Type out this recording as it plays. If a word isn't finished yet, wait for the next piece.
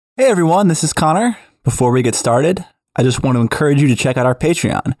Hey everyone, this is Connor. Before we get started, I just want to encourage you to check out our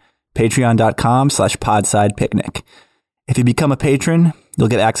Patreon, patreon.com/podsidepicnic. If you become a patron, you'll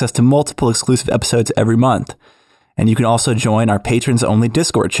get access to multiple exclusive episodes every month. And you can also join our patrons-only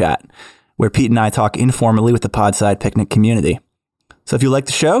Discord chat, where Pete and I talk informally with the Podside Picnic community. So if you like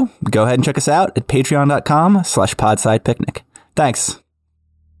the show, go ahead and check us out at patreon.com/podsidepicnic. Thanks.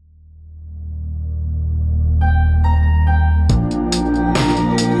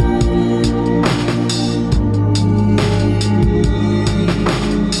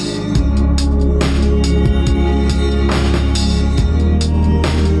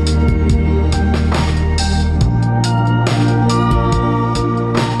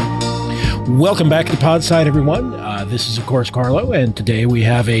 Welcome back to Podside, everyone. This is, of course, Carlo, and today we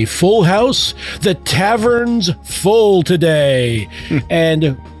have a full house. The tavern's full today.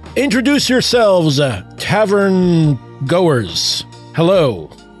 And introduce yourselves, tavern goers. Hello.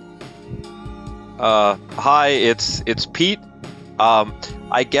 Hi, it's Pete.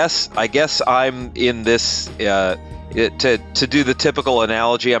 I guess I'm in this to do the typical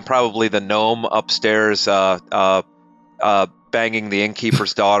analogy. I'm probably the gnome upstairs, banging the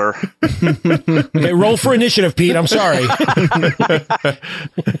innkeeper's daughter. Okay, roll for initiative, Pete. I'm sorry.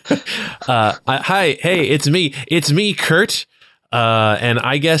 Hi, hey, it's me, Kurt. And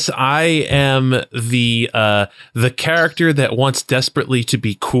I guess I am the character that wants desperately to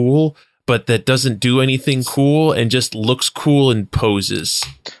be cool, but that doesn't do anything cool and just looks cool and poses.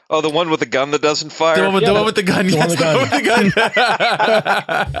 Oh, the one with the gun that doesn't fire? The one with the gun. Yes, the one with the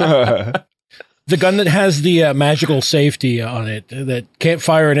gun. The gun that has the magical safety on it that can't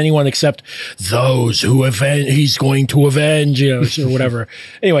fire at anyone except those who he's going to avenge, or whatever.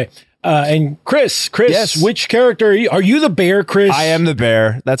 Anyway, and Chris, yes. Which character are you? The bear, Chris? I am the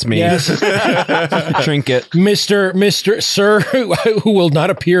bear. That's me. Yes. Trinket. Mr. Sir, who will not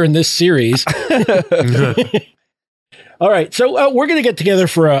appear in this series. All right, so we're going to get together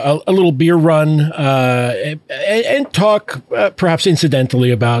for a little beer run and talk, perhaps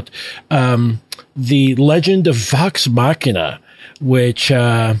incidentally, about the Legend of Vox Machina, which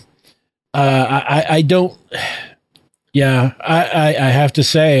I don't. Yeah, I have to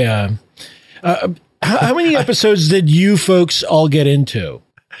say, how many episodes did you folks all get into?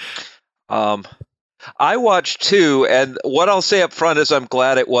 I watched 2, and what I'll say up front is I'm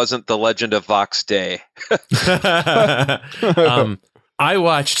glad it wasn't The Legend of Vox Day. I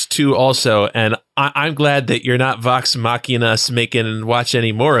watched 2 also, and I'm glad that you're not Vox Machina us making watch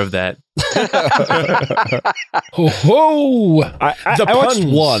any more of that. I watched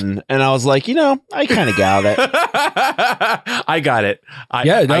 1, and I was like, I kind of got it. I got it. I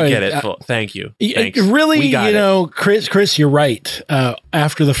get it. Thank you. Really, Chris, you're right.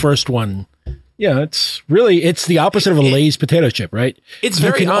 After the first one, it's the opposite of a Lay's potato chip, right? It's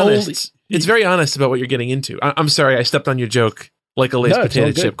very honest. It's very honest about what you're getting into. I'm sorry, I stepped on your joke. Like a Lay's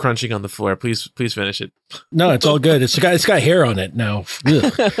potato chip crunching on the floor. Please finish it. No, it's all good. It's got hair on it now.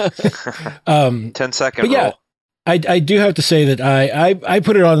 10-second roll. I do have to say that I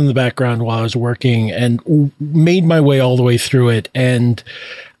put it on in the background while I was working and made my way all the way through it. And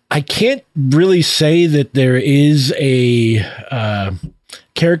I can't really say that there is a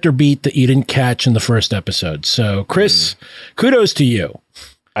character beat that you didn't catch in the first episode. So, Chris, kudos to you.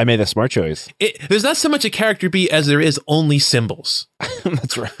 I made a smart choice. There's not so much a character beat as there is only symbols.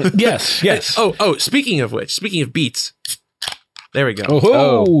 That's right. Yes. Oh, speaking of beats. There we go.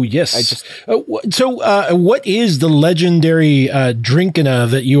 Oh, yes. What is the legendary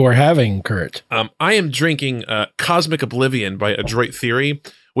drinkina that you are having, Kurt? I am drinking Cosmic Oblivion by Adroit Theory,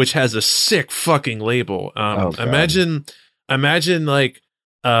 which has a sick fucking label. Imagine the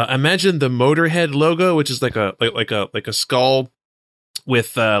Motorhead logo, which is like a skull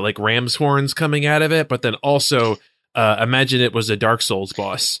with like ram's horns coming out of it, but then also imagine it was a Dark Souls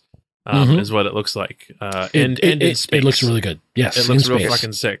boss, is what it looks like. It looks really good. Yes, it looks real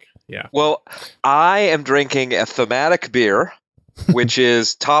fucking sick. Yeah. Well, I am drinking a thematic beer, which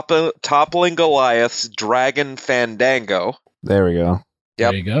is Toppling Goliath's Dragon Fandango. There we go.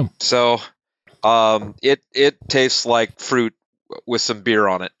 Yep. There you go. So, it tastes like fruit with some beer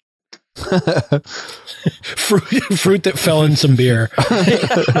on it. fruit that fell in some beer,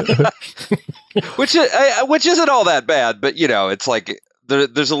 which isn't all that bad, but it's like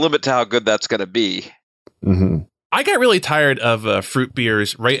there's a limit to how good that's going to be. Mm-hmm. I got really tired of fruit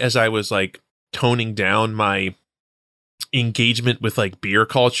beers right as I was like toning down my engagement with like beer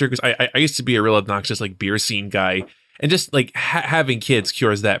culture, because I used to be a real obnoxious like beer scene guy. And just like having kids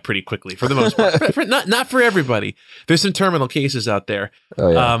cures that pretty quickly for the most part. Not for everybody. There's some terminal cases out there.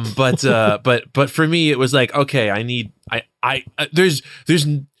 Oh, yeah. But for me, it was like, okay, there's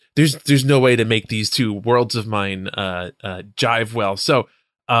there's no way to make these two worlds of mine jive well. So,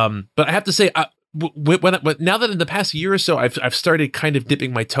 but I have to say, now that in the past year or so I've started kind of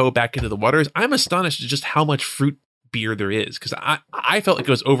dipping my toe back into the waters, I'm astonished at just how much fruit beer there is, because I felt like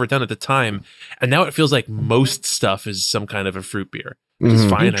it was overdone at the time, and now it feels like most stuff is some kind of a fruit beer, which is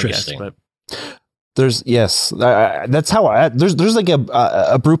fine, I guess. But there's that's how there's like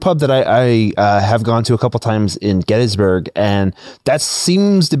a brew pub that I have gone to a couple times in Gettysburg, and that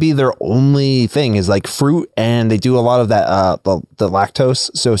seems to be their only thing is like fruit, and they do a lot of that the lactose,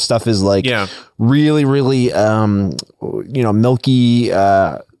 so stuff is like really milky,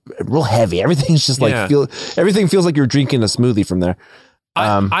 real heavy. Everything's just like everything feels like you're drinking a smoothie from there.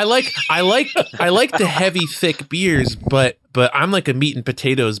 I like the heavy, thick beers, but I'm like a meat and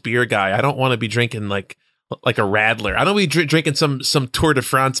potatoes beer guy. I don't want to be drinking like a Radler. I don't want to be drinking some Tour de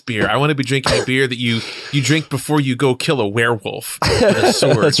France beer. I want to be drinking a beer that you drink before you go kill a werewolf with a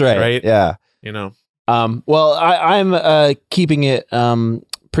sword. That's right. Right? Yeah. Well, I'm keeping it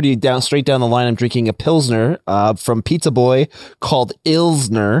pretty straight down the line. I'm drinking a Pilsner from Pizza Boy called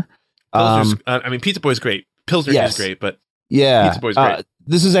Ilsner. Pizza Boy's great. Pilsner is great, but Pizza Boy's great.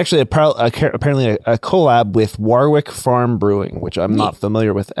 This is actually apparently a collab with Warwick Farm Brewing, which I'm not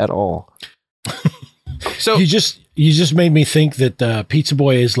familiar with at all. So you just made me think that Pizza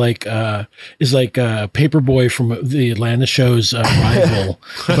Boy is like Paperboy from the Atlanta show's rival,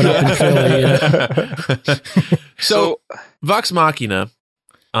 but up in Philly. So Vox Machina,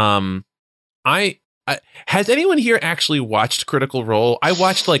 I has anyone here actually watched Critical Role? I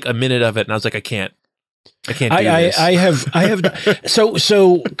watched like a minute of it, and I was like, I can't do this. I have.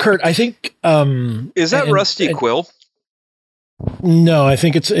 So Kurt, I think is that Rusty Quill? No, I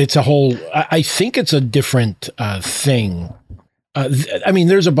think it's a whole. I think it's a different thing.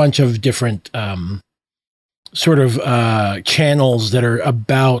 There's a bunch of different sort of channels that are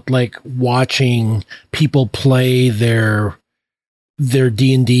about like watching people play their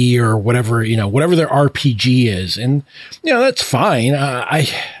D&D or whatever, whatever their RPG is, and that's fine. I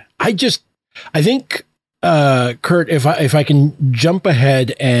think. Kurt, if I can jump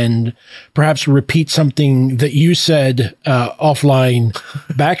ahead and perhaps repeat something that you said offline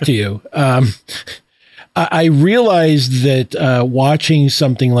back to you, I realized that watching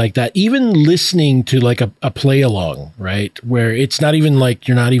something like that, even listening to like a play along, right, where it's not even like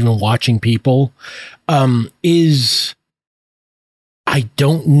you're not even watching people, is. I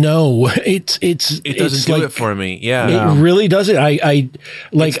don't know. It doesn't do it for me. Yeah, it really doesn't. I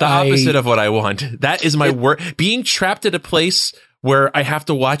like it's the opposite of what I want. That is my work. Being trapped at a place where I have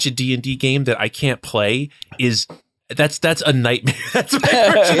to watch a D&D game that I can't play that's a nightmare. That's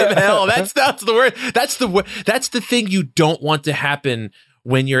my version of hell. That's the word. That's the thing you don't want to happen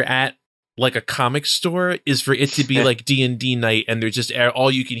when you're at like a comic store, is for it to be like D&D night, and they're just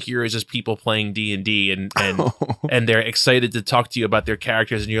all you can hear is just people playing D&D, and they're excited to talk to you about their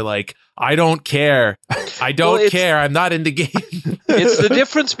characters, and you're like, I don't care. I don't care. I'm not in the game. It's the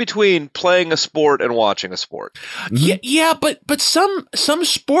difference between playing a sport and watching a sport. Yeah, but some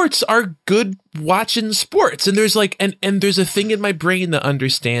sports are good watching sports, and there's like and there's a thing in my brain that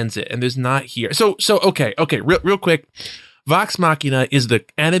understands it, and there's not here. So okay, real quick. Vox Machina is the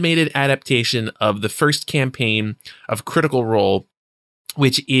animated adaptation of the first campaign of Critical Role,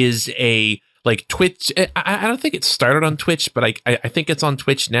 which is a like Twitch. I don't think it started on Twitch, but I think it's on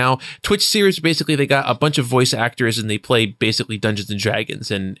Twitch now. Twitch series, basically, they got a bunch of voice actors and they play basically Dungeons and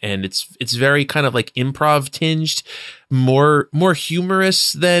Dragons, and it's very kind of like improv tinged, more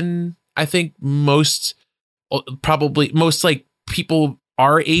humorous than I think most like people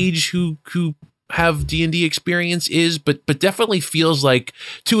our age who have D&D experience is, but definitely feels like,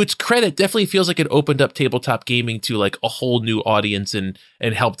 to its credit, definitely feels like it opened up tabletop gaming to like a whole new audience and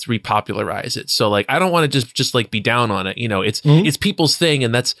helped repopularize it. So like, I don't want to just like be down on it. It's people's thing,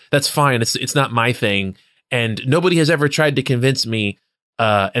 and that's fine. It's not my thing. And nobody has ever tried to convince me,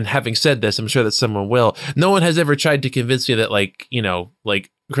 and having said this, I'm sure that someone will, no one has ever tried to convince me that like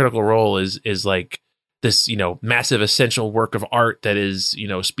Critical Role is like this, massive essential work of art that is,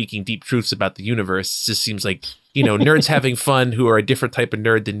 speaking deep truths about the universe. It just seems like, nerds having fun who are a different type of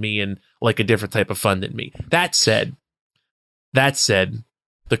nerd than me and like a different type of fun than me. That said,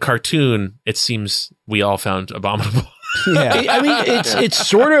 the cartoon, it seems we all found abominable. Yeah. It's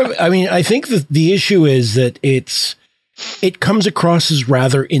sort of, I think that the issue is that it comes across as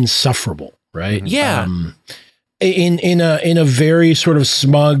rather insufferable, right? Yeah. In a very sort of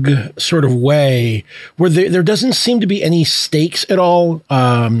smug sort of way, where there doesn't seem to be any stakes at all.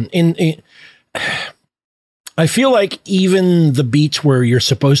 I feel like even the beats where you're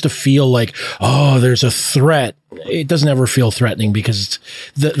supposed to feel like, oh, there's a threat, it doesn't ever feel threatening because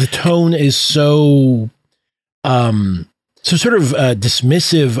the tone is so sort of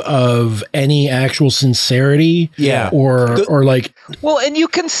dismissive of any actual sincerity. Yeah. Or like, Well, and you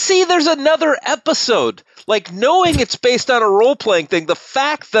can see there's another episode. Like, knowing it's based on a role-playing thing, the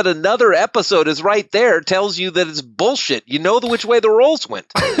fact that another episode is right there tells you that it's bullshit. You know which way the roles went.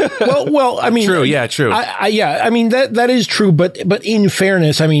 well, I mean, True. Yeah. True. I mean that is true, but in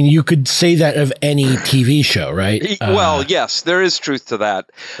fairness, I mean, you could say that of any TV show, right? Well, yes, there is truth to that.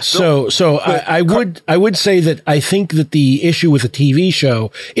 So I would say that I think that the issue with a TV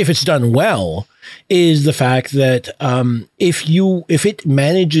show, if it's done well, is the fact that if it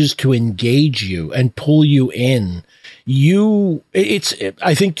manages to engage you and pull you in,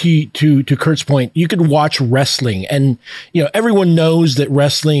 I think to Kurt's point, you could watch wrestling and, you know, everyone knows that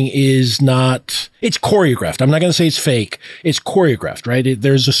wrestling is it's choreographed. I'm not going to say it's fake. It's choreographed, right?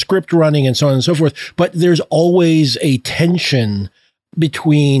 There's a script running and so on and so forth, but there's always a tension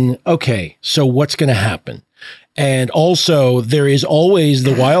between, okay, so what's going to happen? And also there is always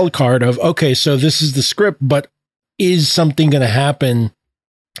the wild card of, okay, so this is the script, but is something going to happen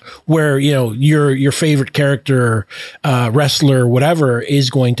where, you know, your favorite character, wrestler, whatever, is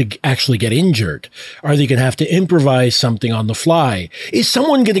going to actually get injured? Are they going to have to improvise something on the fly? Is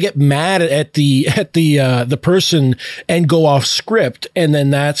someone going to get mad at the person and go off script, and then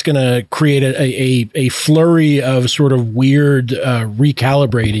that's going to create a flurry of sort of weird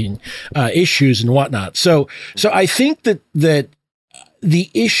recalibrating issues and whatnot? So I think that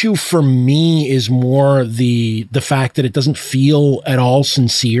the issue for me is more the fact that it doesn't feel at all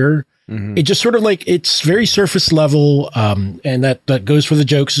sincere. Mm-hmm. It just sort of like, it's very surface level, and that goes for the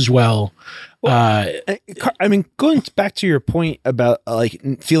jokes as well. I mean, going back to your point about like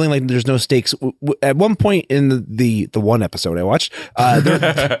feeling like there's no stakes. At one point in the one episode I watched,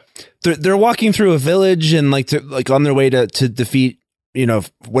 they're walking through a village and like on their way to defeat, you know,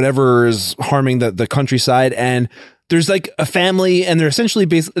 whatever is harming the countryside, and there's like a family, and they're essentially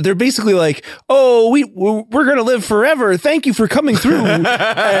they're basically like, oh, we're gonna live forever. Thank you for coming through. and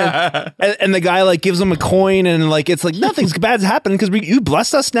the guy like gives them a coin, and like it's like nothing's bad's happened because you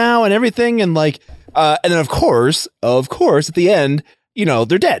blessed us now and everything, and like and then of course at the end, you know,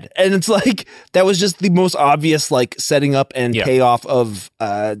 they're dead, and it's like that was just the most obvious like setting up and payoff of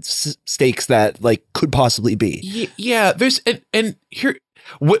stakes that like could possibly be. Yeah, there's and here.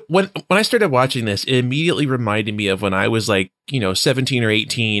 When I started watching this, it immediately reminded me of when I was like, you know, 17 or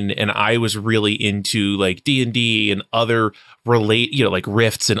 18, and I was really into like D&D and other like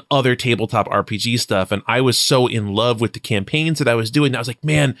Rifts and other tabletop RPG stuff. And I was so in love with the campaigns that I was doing. I was like,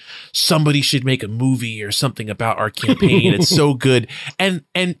 man, somebody should make a movie or something about our campaign. It's so good. And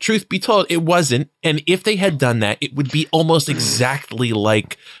truth be told, it wasn't. And if they had done that, it would be almost exactly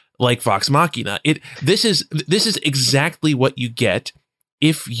like Vox Machina. This is exactly what you get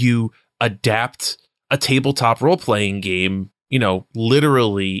if you adapt a tabletop role-playing game, you know,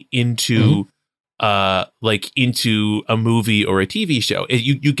 literally into into a movie or a TV show.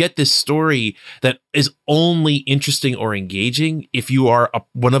 You get this story that is only interesting or engaging if you are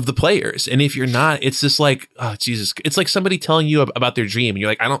one of the players, and if you're not, it's just like, oh Jesus, it's like somebody telling you about their dream, and you're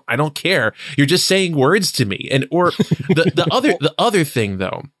like, I don't care. You're just saying words to me. And or the other thing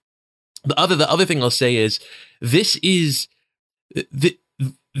though, the other thing I'll say is this is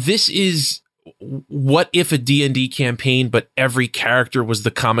what if a D&D campaign, but every character was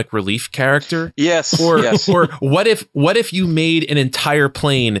the comic relief character? Yes. Or what if you made an entire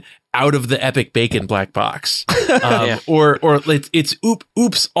plane out of the Epic Bacon black box? Or it's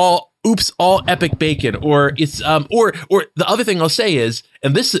oops all Epic Bacon, or it's or the other thing I'll say is,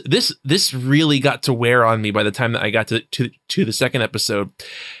 and this really got to wear on me by the time that I got to the second episode.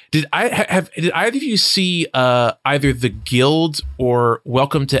 Did either of you see either The Guild or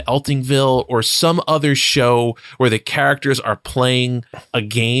Welcome to Eltingville or some other show where the characters are playing a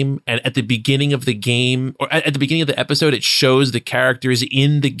game, and at the beginning of the game or at the beginning of the episode, it shows the characters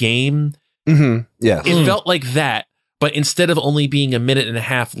in the game? Mm-hmm. Yeah, it felt like that. But instead of only being a minute and a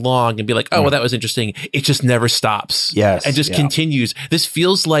half long and be like, oh, well, that was interesting, it just never stops. Yes. And just continues. This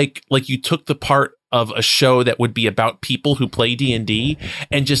feels like you took the part of a show that would be about people who play D&D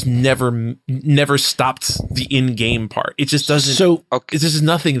and just never stopped the in-game part. It just doesn't. So there's just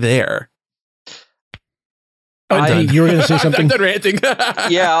nothing there. You were going to say something? I'm done ranting.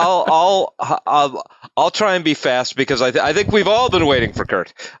 Yeah, I'll try and be fast because I think we've all been waiting for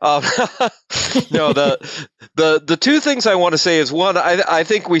Kurt. No, the two things I want to say is, one, I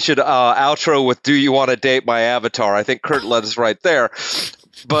think we should outro with "Do you want to date my avatar?" I think Kurt led us right there.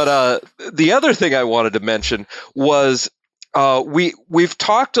 But the other thing I wanted to mention was we've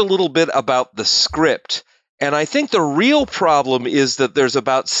talked a little bit about the script, and I think the real problem is that there's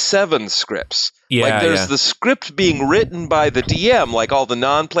about 7 scripts. Yeah, like there's the script being written by the DM, like all the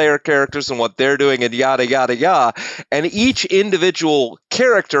non-player characters and what they're doing and yada, yada, yada. And each individual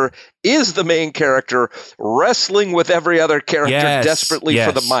character is the main character wrestling with every other character desperately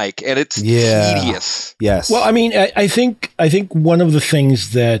for the mic. And it's tedious. Yes. Well, I mean, I think one of the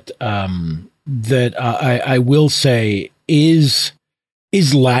things that I will say is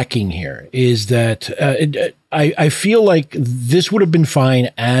lacking here is that I feel like this would have been fine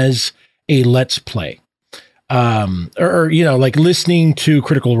as a Let's Play, or like listening to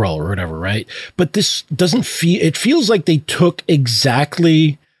Critical Role or whatever, right? But this doesn't feel. It feels like they took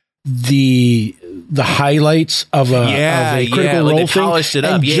exactly the highlights of a Critical Role they thing, polished it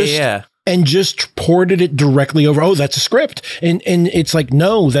up, and just ported it directly over. Oh, that's a script, and it's like,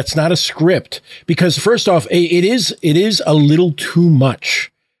 no, that's not a script, because first off, it is a little too much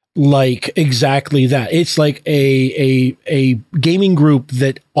like exactly that. It's like a gaming group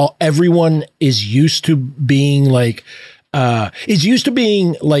that everyone is used to being like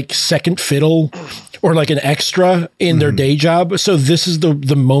second fiddle or like an extra in their day job. So this is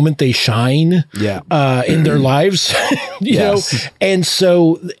the moment they shine in their lives, you know? And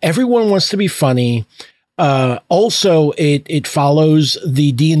so everyone wants to be funny. Also, it follows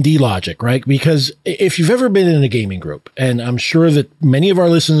the D&D logic, right? Because if you've ever been in a gaming group, and I'm sure that many of our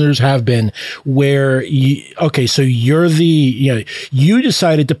listeners have been, where so you're you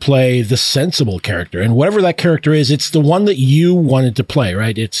decided to play the sensible character, and whatever that character is, it's the one that you wanted to play,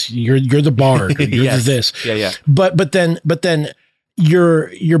 right? It's you're the bard, or you're this, But then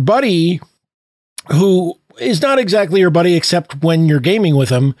your buddy, who is not exactly your buddy, except when you're gaming with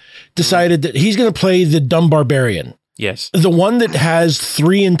him, decided that he's going to play the dumb barbarian. Yes. The one that has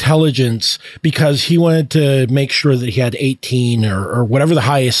 3 intelligence because he wanted to make sure that he had 18 or whatever the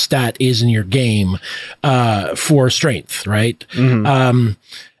highest stat is in your game for strength, right? Mm-hmm.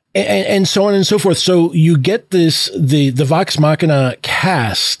 And so on and so forth. So you get this, the Vox Machina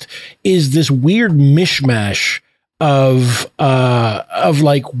cast is this weird mishmash of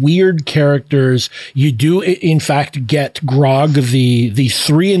like weird characters. You do in fact get Grog, the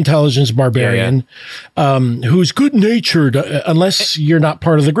 3 intelligence barbarian, who's good natured unless you're not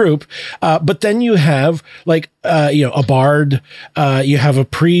part of the group. But then you have like a bard, you have a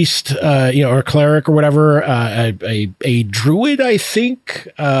priest, or a cleric or whatever, a druid, I think,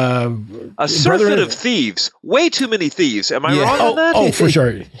 a surfeit of thieves. Way too many thieves. Am I wrong on that? Oh, for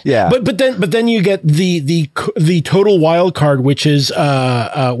sure. Yeah. But then you get the total wild card, which is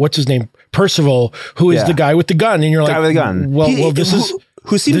what's his name, Percival, who is the guy with the gun, and you're like, guy with the gun.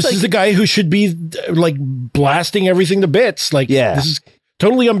 Who seems like is the guy who should be like blasting everything to bits. Like, this is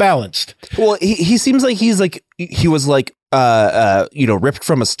totally unbalanced. Well, he seems like he was like ripped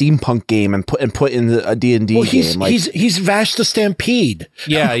from a steampunk game and put in a D&D game. Like, he's Vash the Stampede.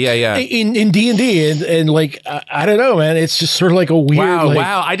 Yeah. In D&D, and like I don't know, man. It's just sort of like a weird.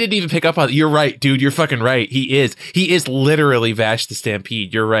 Wow! I didn't even pick up on it. You're right, dude. You're fucking right. He is literally Vash the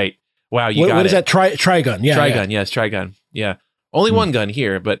Stampede. You're right. Wow, you got it. What is that? Trigun. Yeah, Trigun. Yes, Trigun. Yeah. Only one gun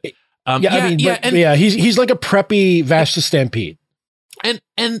here, but he's like a preppy Vash the Stampede. And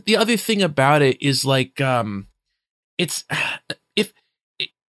the other thing about it is like I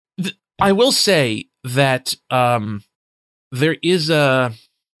will say that there is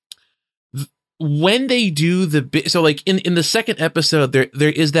when they do so like in the second episode there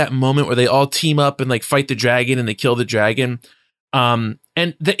is that moment where they all team up and like fight the dragon and they kill the dragon, and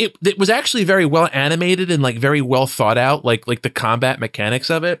it was actually very well animated and like very well thought out, like the combat mechanics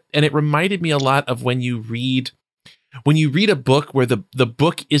of it, and it reminded me a lot of when you read a book where the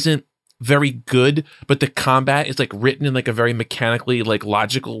book isn't very good, but the combat is like written in like a very mechanically like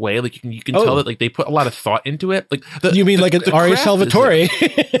logical way. Like you can tell that like they put a lot of thought into it. Like you mean like an Ari Salvatore?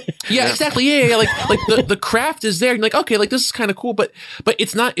 Yeah, exactly. Yeah. Like the craft is there. And you're like, okay, like this is kind of cool, but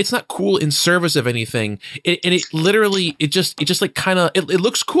it's not cool in service of anything. It literally just like kind of it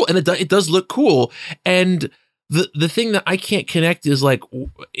looks cool, and it does look cool. And the thing that I can't connect is like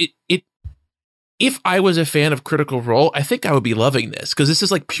it. If I was a fan of Critical Role, I think I would be loving this, because this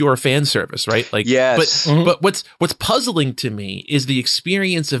is like pure fan service, right? Like, yes. But what's puzzling to me is the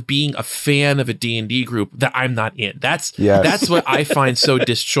experience of being a fan of a D&D group that I'm not in. That's what I find so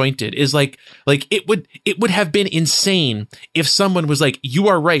disjointed. Is like it would have been insane if someone was like, "You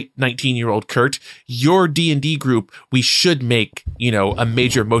are right, 19-year-old Kurt. Your D&D group, we should make a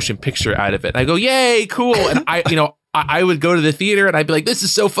major motion picture out of it." And I go, "Yay, cool!" And I would go to the theater and I'd be like, this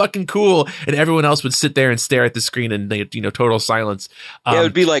is so fucking cool. And everyone else would sit there and stare at the screen and they, total silence. It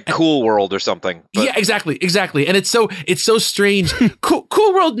would be like Cool World or something. But. Yeah, exactly. And it's so strange.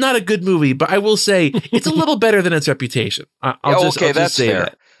 Cool World, not a good movie, but I will say it's a little better than its reputation. I'll just say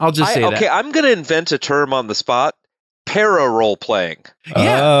that. I'll just say that. Okay, I'm going to invent a term on the spot. Para role playing.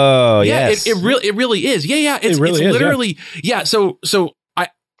 Yeah. Oh, yeah. yes. It really is. Yeah. It's literally. Yeah. So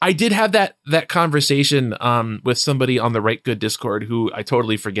I did have that conversation with somebody on the Right Good Discord who I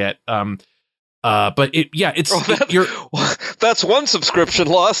totally forget. But that's one subscription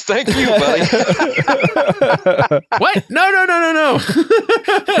loss. Thank you, buddy. What? No.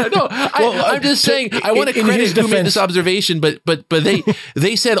 No. I'm just saying. I want to credit who made this observation, but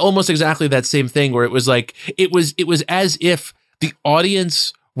they said almost exactly that same thing, where it was like it was as if the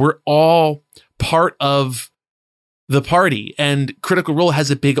audience were all part of the party, and Critical Role has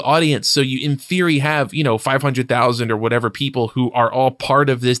a big audience, so you in theory have 500,000 or whatever people who are all part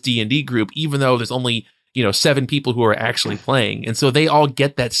of this D&D group, even though there's only 7 people who are actually playing, and so they all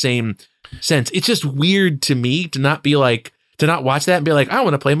get that same sense. It's just weird to me to not watch that and be like, I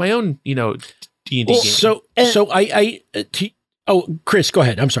want to play my own D&D game. So Chris, go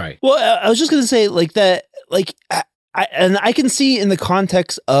ahead. I'm sorry. Well, I was just going to say like that, like. I can see in the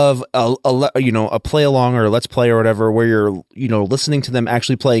context of a play along or a let's play or whatever, where you're listening to them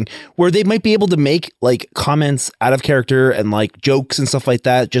actually playing, where they might be able to make like comments out of character and like jokes and stuff like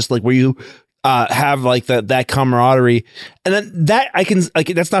that, just like where you have like that camaraderie, and then that I can like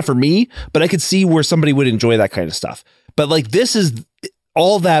that's not for me, but I could see where somebody would enjoy that kind of stuff. But like this is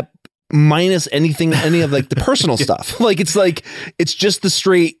all that minus any of like the personal stuff. Like it's just the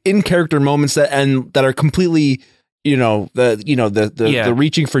straight in character moments that are completely. The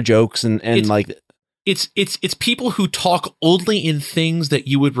reaching for jokes and like it's people who talk only in things that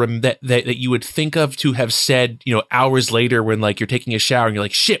you would that you would think of to have said hours later when like you're taking a shower and you're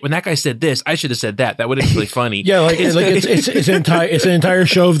like, shit, when that guy said this, I should have said that would have been really funny. Yeah, like it's an entire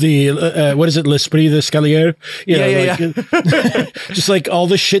show of the what is it, L'Esprit d'Escalier? Just like all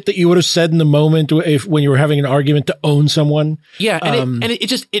the shit that you would have said in the moment when you were having an argument to own someone. Yeah, and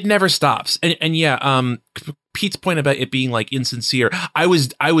it never stops. And Pete's point about it being like insincere, I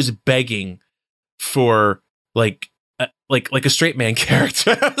was begging for like a straight man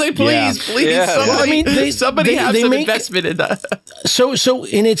character. Like, please, somebody have some investment in that. So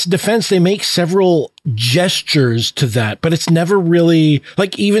in its defense, they make several gestures to that, but it's never really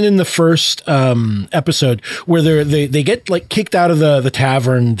like, even in the first episode where they get like kicked out of the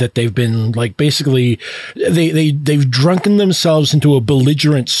tavern that they've been like, basically they've drunken themselves into a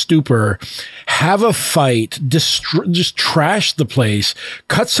belligerent stupor, have a fight, just trash the place,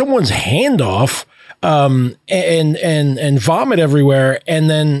 cut someone's hand off, and vomit everywhere, and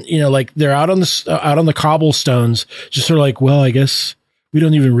then like they're out on the cobblestones, just sort of like, well, I guess we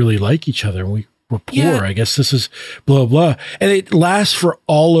don't even really like each other. We're poor. Yeah. I guess this is blah blah, and it lasts for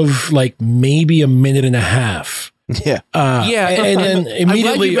all of like maybe a minute and a half. Yeah, and then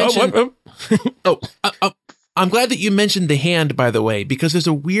immediately. I'm glad that you mentioned the hand, by the way, because there's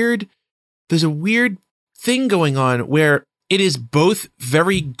a weird thing going on where it is both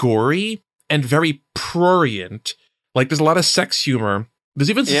very gory and very prurient. Like there's a lot of sex humor. There's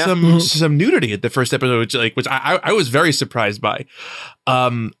even some nudity at the first episode, which I was very surprised by.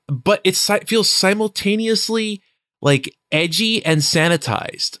 But it feels simultaneously like edgy and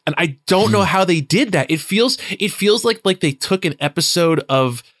sanitized, and I don't know how they did that. It feels like they took an episode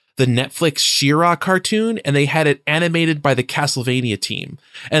of the Netflix She-Ra cartoon and they had it animated by the Castlevania team,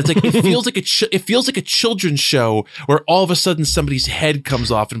 and it's like it feels like a children's show where all of a sudden somebody's head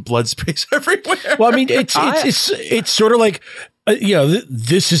comes off and blood sprays everywhere. Well, I mean, it's sort of like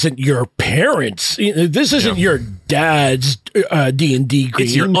this isn't your parents, this isn't your dad's D&D game.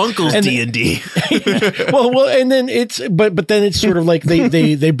 It's your uncle's D&D. well, and then but then it's sort of like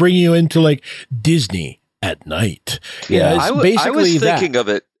they bring you into like Disney at night. Yeah, I was thinking of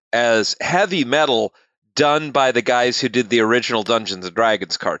it as heavy metal done by the guys who did the original Dungeons and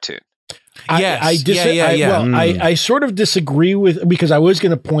Dragons cartoon. I sort of disagree with, because I was going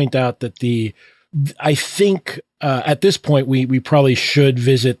to point out that I think at this point we probably should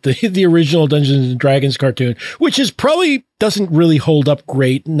visit the original Dungeons and Dragons cartoon, which is probably doesn't really hold up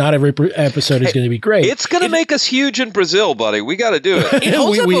great. Not every episode is going to be great. It's going to make us huge in Brazil, buddy. We got to do it. It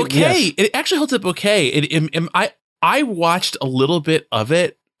holds up okay. Yes. It actually holds up okay. I watched a little bit of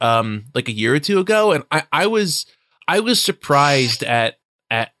it like a year or two ago, and I was surprised at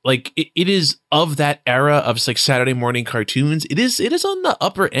like it is of that era of like Saturday morning cartoons. It is on the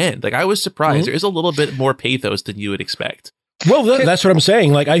upper end. Like I was surprised. There is a little bit more pathos than you would expect. Well, that's what I'm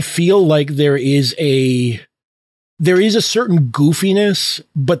saying. Like I feel like there is a there is a certain goofiness,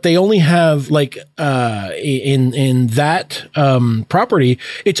 but they only have like in that property,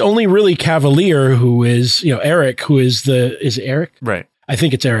 it's only really Cavalier who is, Eric, who is Eric? Right. I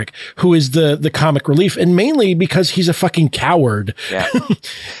think it's Eric, who is the comic relief, and mainly because he's a fucking coward. Yeah.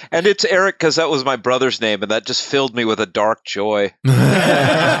 And it's Eric because that was my brother's name, and that just filled me with a dark joy.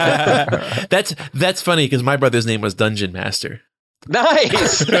 That's funny because my brother's name was Dungeon Master.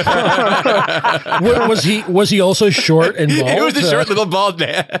 Nice. Was he also short and bald? He was a short little bald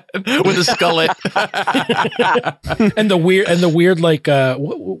man with a skullet. and the weird like I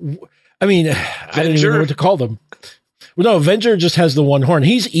don't even know what to call them. Well, no, Avenger just has the one horn.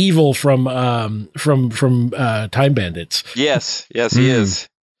 He's evil from Time Bandits. Yes, he is.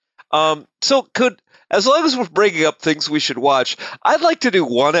 So as long as we're bringing up things we should watch, I'd like to do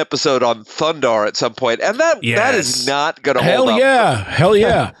one episode on Thundar at some point, and that is not going to hold up. Hell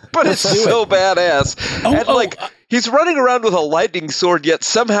yeah. But it's so badass. He's running around with a lightning sword, yet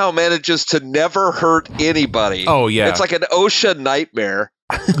somehow manages to never hurt anybody. Oh, yeah. It's like an OSHA nightmare.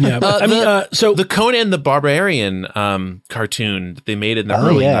 Yeah, so the Conan the Barbarian cartoon that they made in the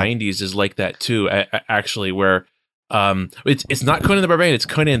early 90s is like that too, actually, where it's not Conan the Barbarian, it's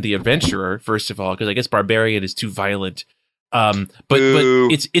Conan the Adventurer, first of all, because I guess Barbarian is too violent. But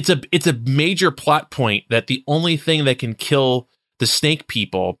it's a major plot point that the only thing that can kill the snake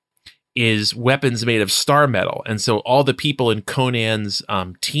people is weapons made of star metal, and so all the people in Conan's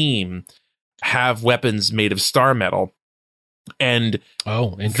team have weapons made of star metal. And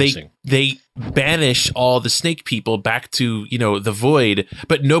interesting. They banish all the snake people back to, the void,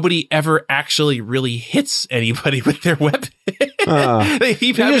 but nobody ever actually really hits anybody with their weapon. They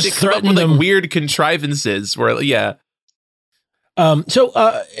keep having to come up with like weird contrivances where, So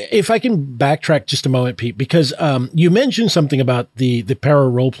if I can backtrack just a moment, Pete, because you mentioned something about the para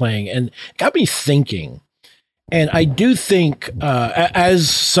role playing and it got me thinking. And I do think as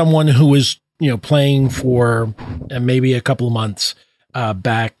someone who was playing for maybe a couple of months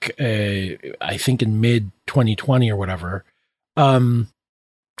back, I think in mid 2020 or whatever.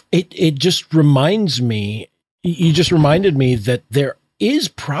 It just reminds me. You just reminded me that there is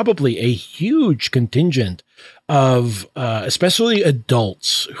probably a huge contingent of, especially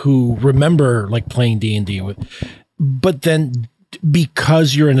adults who remember like playing D&D but then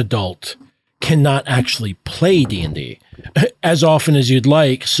because you're an adult, cannot actually play D&D as often as you'd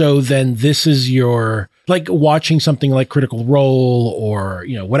like. So then this is your, like watching something like Critical Role or,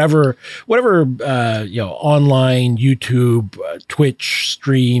 whatever, online YouTube, Twitch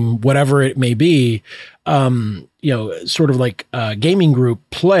stream, whatever it may be, sort of like gaming group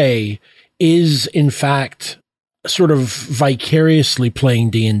play is in fact sort of vicariously playing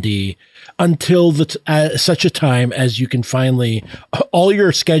D&D until such a time as you can finally, all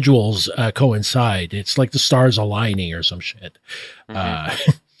your schedules coincide. It's like the stars aligning or some shit.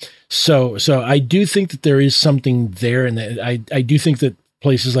 Mm-hmm. So I do think that there is something there, and I do think that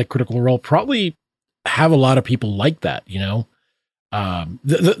places like Critical Role probably have a lot of people like that.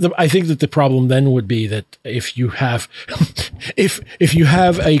 I think that the problem then would be that if you have if you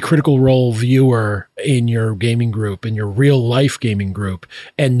have a Critical Role viewer in your gaming group, in your real life gaming group,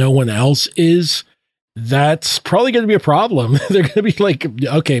 and no one else is, that's probably going to be a problem. They're going to be like,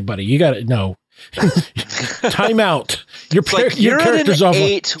 okay, buddy, you got to no. Time out. Your character's at an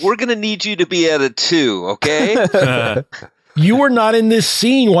 8. We're going to need you to be at a 2, okay? You were not in this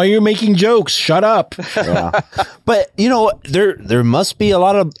scene. Why are you making jokes? Shut up. Yeah. But there must be a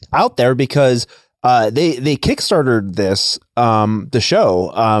lot of out there because they kickstarted this the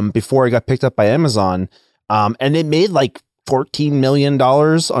show before it got picked up by Amazon, and it made like $14 million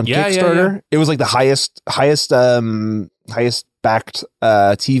on Kickstarter. Yeah. It was like the highest backed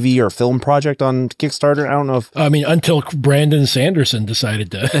TV or film project on Kickstarter. I don't know if until Brandon Sanderson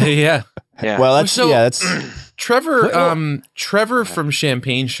decided to. Yeah. Well, that's Trevor from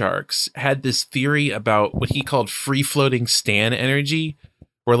Champagne Sharks had this theory about what he called free floating stan energy,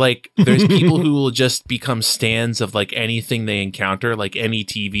 where like there's people who will just become stans of like anything they encounter, like any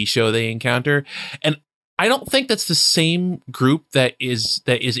TV show they encounter. And I don't think that's the same group that is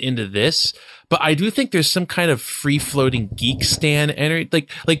into this, but I do think there's some kind of free floating geek stan energy.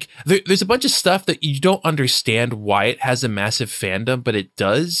 Like there's a bunch of stuff that you don't understand why it has a massive fandom, but it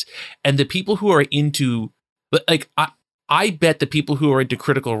does. And the people who are into, like, I bet the people who are into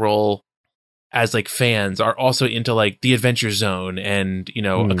Critical Role as like fans are also into like the Adventure Zone and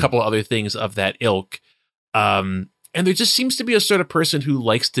a couple other things of that ilk. And there just seems to be a sort of person who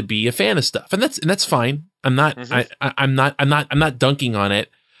likes to be a fan of stuff, and that's fine. I'm not, I'm not dunking on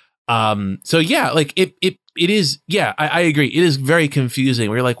it. So yeah, like it is. Yeah, I agree. It is very confusing.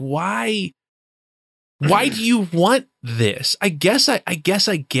 We're like, why why do you want this? I guess I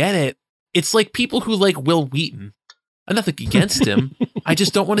get it. It's like people who like Will Wheaton. I'm nothing against him. I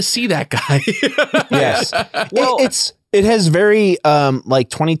just don't want to see that guy. Yes. Well, It has very like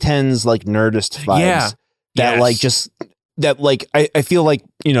 2010s like Nerdist vibes. Yeah. That Yes. like just that like I feel like,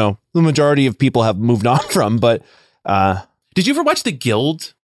 you know, the majority of people have moved on from, but Did you ever watch The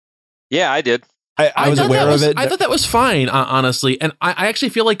Guild? yeah, I did. I was thought aware that of it. I thought that was fine, honestly. And I actually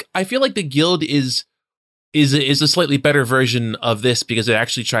feel like The Guild is a slightly better version of this because it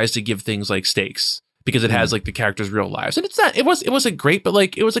actually tries to give things like stakes because it has like the characters' real lives. And it wasn't great, but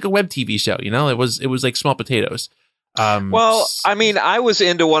like it was like a web TV show, you know? It was like small potatoes. Well, I mean, I was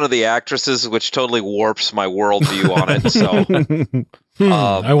into one of the actresses, which totally warps my worldview on it. So,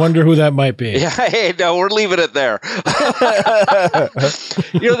 I wonder who that might be. yeah, hey, no, we're leaving it there.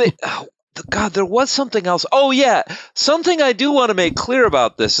 You know, God, there was something else. Oh, yeah. Something I do want to make clear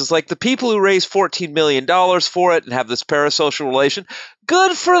about this is like the people who raise $14 million for it and have this parasocial relation,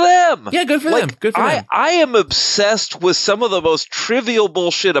 good for them. Yeah, good for them. Good for them. I am obsessed with some of the most trivial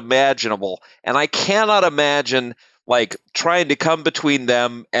bullshit imaginable, and I cannot imagine like trying to come between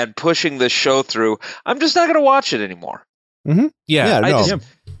them and pushing this show through. I'm just not going to watch it anymore. Yeah. no.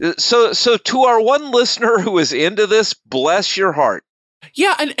 So to our one listener who is into this, bless your heart.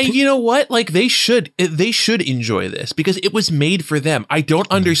 Yeah, and you know what? Like they should enjoy this because it was made for them. I don't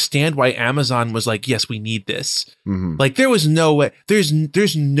understand why Amazon was like, "Yes, we need this." Like there was no way. There's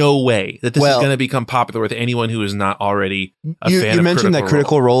no way that this is going to become popular with anyone who is not already a fan. You mentioned that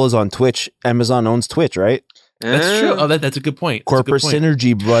Critical Role is on Twitch. Amazon owns Twitch, right? That's true. Oh, that's a good point. Corporate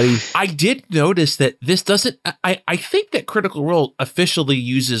synergy, buddy. I did notice that this doesn't. I think that Critical Role officially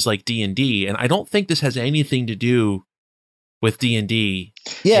uses like D&D, and I don't think this has anything to do with D&D.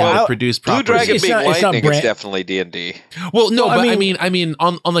 Yeah, produced Blue properly. Dragon Big Lightning brand- is definitely D&D. Well, no, Well, but I mean,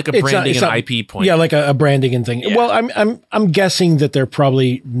 on like a branding and IP point. Yeah, like a branding and thing. Yeah. Well, I'm guessing that they're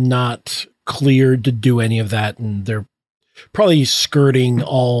probably not cleared to do any of that, and they're probably skirting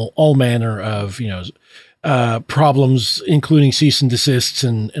all manner of problems, including cease and desists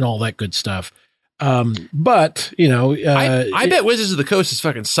and all that good stuff. But I bet Wizards of the Coast is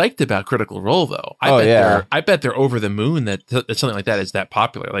fucking psyched about Critical Role, though. I bet they're over the moon that something like that is that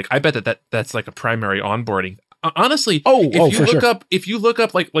popular. Like, I bet that's like a primary onboarding. Honestly, if you look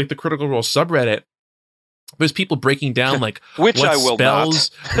up like the Critical Role subreddit, there's people breaking down like Which what I will not.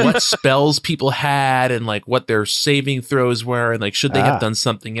 what spells people had and like what their saving throws were and like should they have done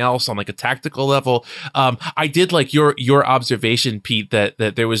something else on like a tactical level. I did like your observation, Pete,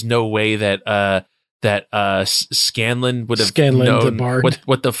 that there was no way that Scanlan would have known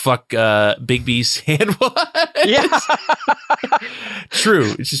what the fuck Big B's hand was. Yeah.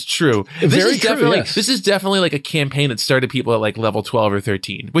 True. It's just true. This is definitely like a campaign that started people at like level 12 or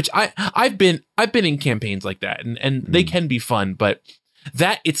 13, which I've been in campaigns like that and they can be fun, but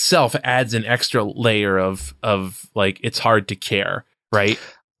that itself adds an extra layer of like it's hard to care, right?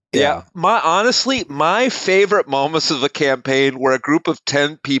 Yeah. My favorite moments of the campaign where a group of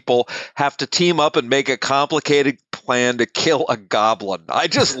 10 people have to team up and make a complicated plan to kill a goblin. I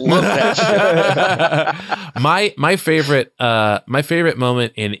just love that shit. My favorite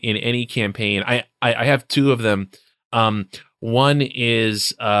moment in any campaign, I have two of them. One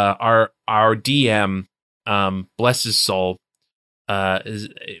is our DM, bless his soul.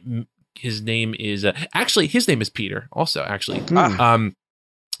 His name is Peter. Also, actually,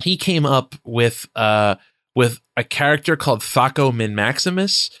 he came up with a character called Thaco Min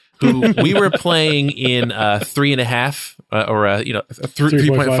Maximus, who we were playing in 3.5 or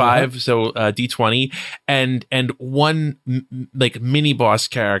 3.5, so D20, and one like mini boss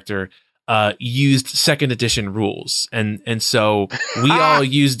character used second edition rules, and so we all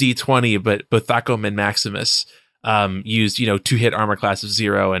used D20, but Thaco Min Maximus used 2-hit armor class of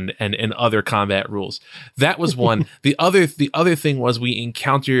 0 and other combat rules. That was one. The other thing was we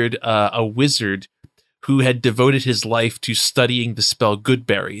encountered a wizard who had devoted his life to studying the spell Good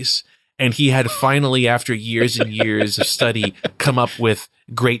Berries, and he had finally, after years and years of study, come up with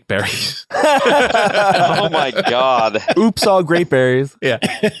Great Berries. Oh my god! Oops, all great berries. Yeah,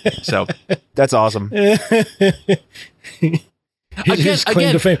 so that's awesome. His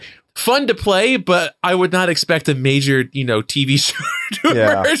claim to fame. Fun to play, but I would not expect a major, TV show to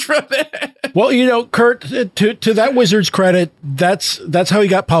emerge from it. Well, Kurt, to that wizard's credit, that's how he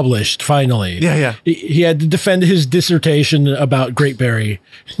got published. Finally, yeah. He had to defend his dissertation about Great Berry.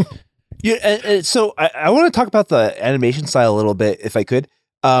 Yeah, so I want to talk about the animation style a little bit, if I could.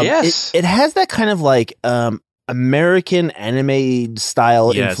 Yes, it has that kind of like American anime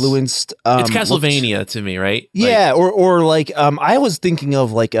style influenced. It's Castlevania to me, right? Yeah, or like I was thinking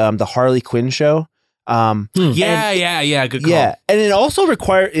of like the Harley Quinn show. Yeah. Good call. Yeah, and it also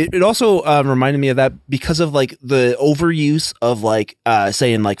it also reminded me of that because of like the overuse of like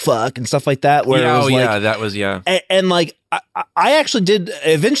saying like fuck and stuff like that. Where it was that was and like I actually did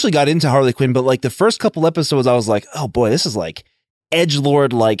eventually got into Harley Quinn, but like the first couple episodes, I was like, oh boy, this is like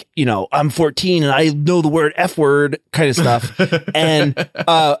edgelord, like, you know, I'm 14 and I know the word F word kind of stuff. And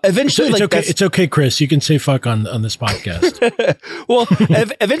eventually, it's okay, Chris. You can say fuck on this podcast. Well,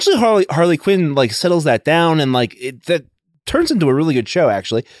 eventually Harley Quinn like settles that down, and like that turns into a really good show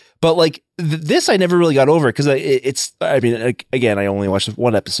actually. But like this, I never really got over because it's. I mean, again, I only watched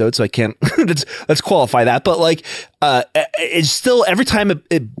one episode, so I can't. let's qualify that. But like, it's still every time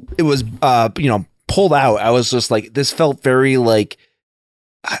it was pulled out, I was just like, this felt very like,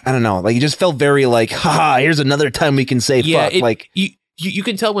 I don't know, like it just felt very like, haha, here's another time we can say fuck. Like you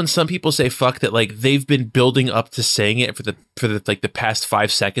can tell when some people say fuck that like they've been building up to saying it for the like the past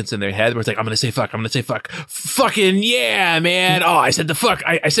 5 seconds in their head, where it's like, I'm gonna say fuck, fucking yeah, man. Oh, I said the fuck,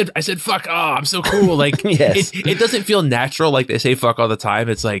 I said fuck. Oh, I'm so cool. Like yes. it doesn't feel natural. Like they say fuck all the time.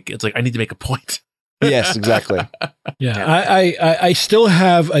 It's like I need to make a point. Yes, exactly. Yeah, I still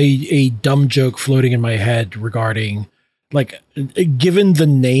have a dumb joke floating in my head regarding, like, given the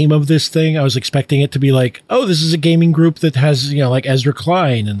name of this thing, I was expecting it to be like, oh, this is a gaming group that has, you know, like Ezra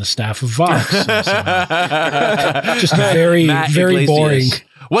Klein and the staff of Vox. Just very, Matt very Iglesias. boring.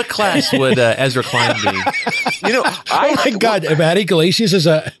 What class would Ezra Klein be? You know, Oh my God, Matt Iglesias is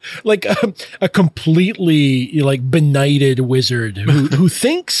a completely like benighted wizard who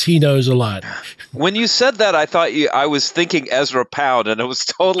thinks he knows a lot. when you said that, I thought I was thinking Ezra Pound, and it was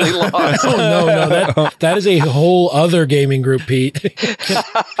totally lost. Oh no, that is a whole other gaming group, Pete.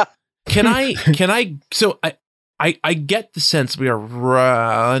 Can I? So I get the sense we are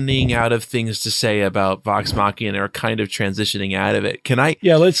running out of things to say about Vox Machina, or kind of transitioning out of it. Can I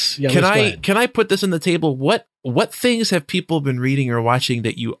put this on the table? What things have people been reading or watching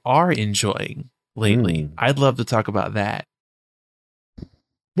that you are enjoying lately? I'd love to talk about that.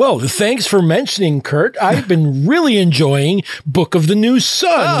 Well, thanks for mentioning, Kurt. I've been really enjoying Book of the New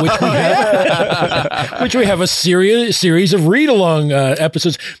Sun, which we have a series of read-along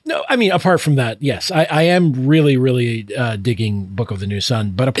episodes. No, I mean, apart from that, yes, I am really, really digging Book of the New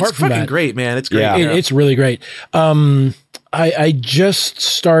Sun. But apart from that, it's great, man. It's great. Yeah. It's really great. I just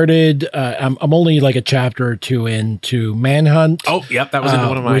started. I'm only like a chapter or two into Manhunt. Oh, yep, that was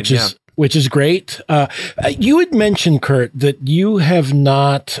one of mine. Which is great. You had mentioned, Kurt, that you have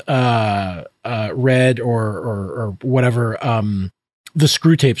not read or whatever the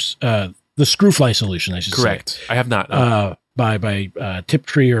Screw Tapes, the Screwfly Solution, I should say. Correct. I have not. By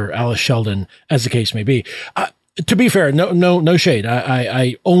Tiptree or Alice Sheldon, as the case may be. To be fair, no shade.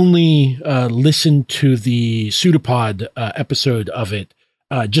 I only listened to the Pseudopod episode of it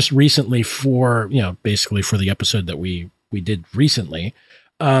just recently for, basically for the episode that we did recently.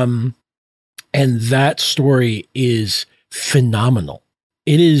 And that story is phenomenal.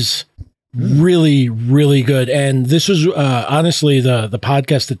 It is really, really good. And this was honestly the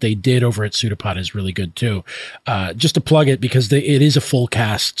podcast that they did over at Pseudopod is really good too. Just to plug it, because it is a full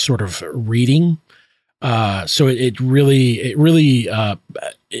cast sort of reading. So it really I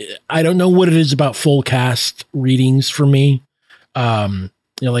don't know what it is about full cast readings for me.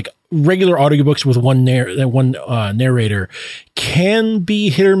 Like regular audiobooks with one narrator can be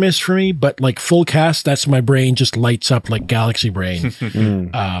hit or miss for me, but like full cast, that's my brain just lights up like Galaxy Brain.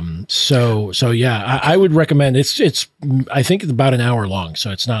 So yeah, I would recommend it's I think it's about an hour long, so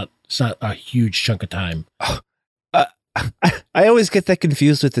it's not a huge chunk of time. I always get that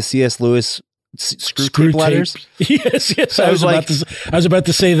confused with the C.S. Lewis screw tape letters. Yes. I was about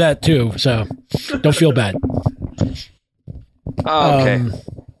to say that too. So don't feel bad. Okay.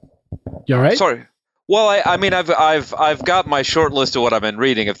 You all right? Sorry. Well, I mean, I've got my short list of what I've been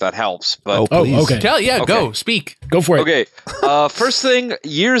reading, if that helps. But okay. Okay. Go speak. Go for it. Okay. First thing,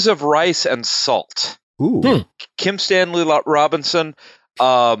 Years of Rice and Salt. Ooh. Kim Stanley Robinson.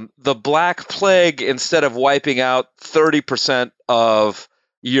 The Black Plague, instead of wiping out 30% of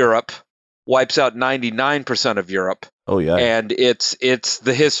Europe, wipes out 99% of Europe. Oh yeah. And it's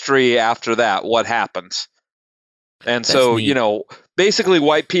the history after that, what happens. And so, basically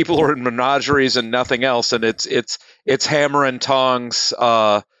white people are in menageries and nothing else, and it's hammer and tongs,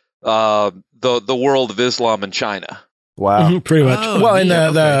 the world of Islam and China. Wow. Pretty much. Oh, well, neat.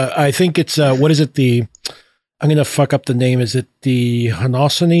 and I think it's what is it? I'm going to fuck up the name. Is it the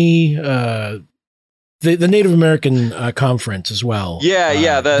Haudenosaunee, the Native American conference as well?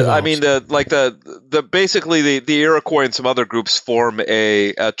 Yeah. develops. Basically the Iroquois and some other groups form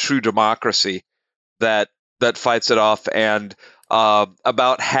a true democracy that fights it off, and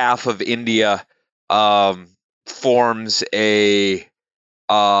about half of India forms a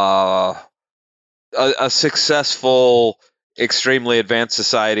successful, extremely advanced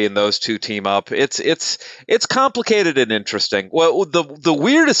society, and those two team up. It's complicated and interesting. Well, the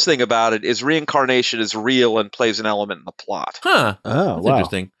weirdest thing about it is reincarnation is real and plays an element in the plot. Huh. Oh, That's wow.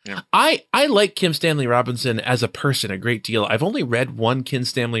 interesting. Yeah. I like Kim Stanley Robinson as a person a great deal. I've only read one Kim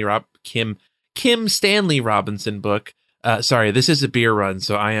Stanley Robinson book. Sorry, this is a beer run,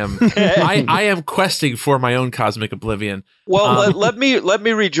 so I am I am questing for my own cosmic oblivion. Well, let me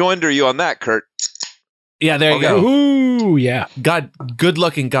rejoinder you on that, Kurt. Yeah, there you Okay. go. Ooh, yeah. Good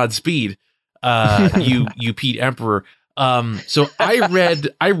luck and Godspeed, you Pete Emperor. So I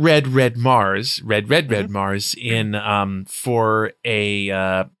read Red Mars in for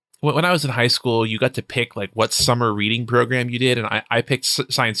a when I was in high school, you got to pick like what summer reading program you did, and I picked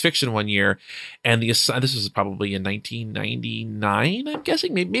science fiction one year, and this was probably in 1999, I'm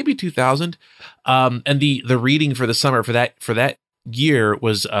guessing, maybe 2000, and the reading for the summer for that year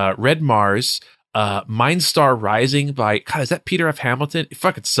was Red Mars. Mindstar Rising by, God, is that Peter F. Hamilton? It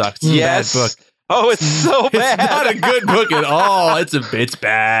fucking sucks. It's a bad book. Oh, it's so bad. It's not a good book at all. It's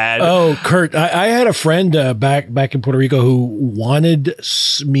bad. Oh, Kurt, I had a friend back in Puerto Rico who wanted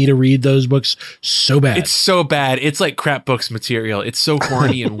me to read those books so bad. It's so bad. It's like crap books material. It's so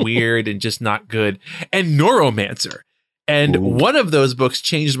corny and weird and just not good. And Neuromancer. And one of those books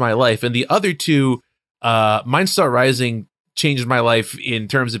changed my life. And the other two, Mindstar Rising, changed my life in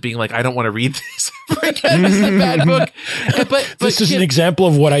terms of being like, I don't want to read this again. This is a bad book. But this is an example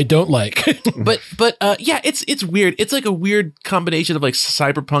of what I don't like. but yeah, it's weird. It's like a weird combination of like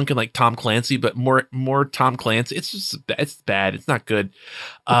cyberpunk and like Tom Clancy, but more Tom Clancy. It's bad. It's not good.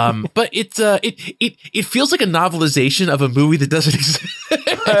 But it feels like a novelization of a movie that doesn't exist.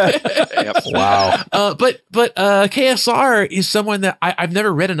 Yep. Wow. But KSR is someone that I've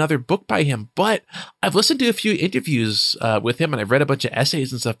never read another book by him, but I've listened to a few interviews with him, and I've read a bunch of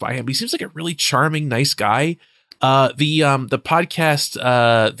essays and stuff by him. He seems like a really charming, nice guy. The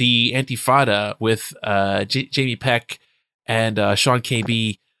podcast, the Antifada with Jamie Peck and Sean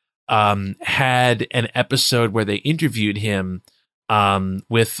KB had an episode where they interviewed him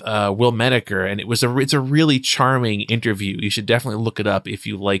with Will Menaker, and it's a really charming interview. You should definitely look it up if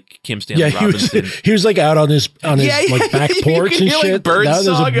you like Kim Stanley Robinson. He was like out on his like back porch and shit. Like bird That was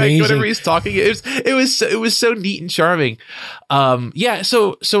song, like amazing. whenever he's talking, it was so neat and charming. Yeah,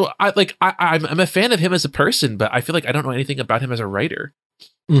 so I'm a fan of him as a person, but I feel like I don't know anything about him as a writer.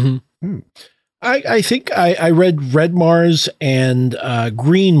 Mm-hmm. I think I read Red Mars and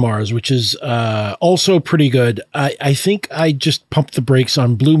Green Mars, which is also pretty good. I think I just pumped the brakes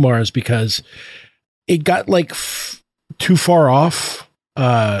on Blue Mars because it got like too far off.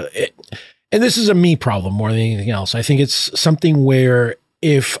 And this is a me problem more than anything else. I think it's something where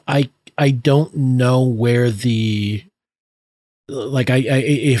if I don't know where the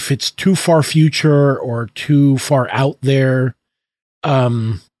if it's too far future or too far out there,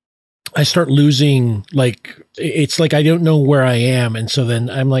 I start losing, like, it's like I don't know where I am. And so then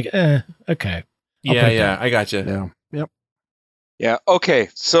I'm like, okay. Yeah, I gotcha. Yeah. Yep. Yeah. Okay.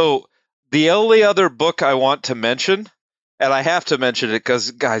 So the only other book I want to mention, and I have to mention it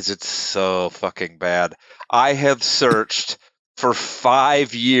because, guys, it's so fucking bad. I have searched for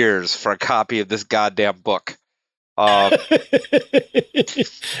 5 years for a copy of this goddamn book. Oh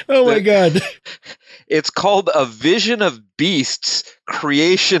my God. It's called A Vision of Beasts,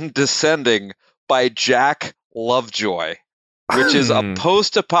 Creation Descending by Jack Lovejoy, which is a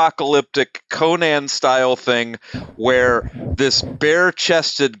post-apocalyptic Conan-style thing where this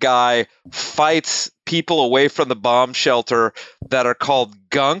bare-chested guy fights people away from the bomb shelter that are called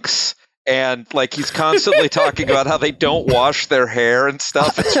gunks. And like he's constantly talking about how they don't wash their hair and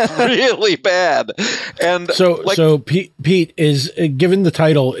stuff. It's really bad. And so Pete is given the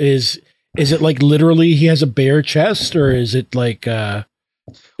title, is it like literally he has a bare chest, or is it like it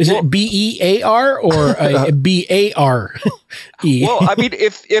BEAR or BARE? Well, I mean,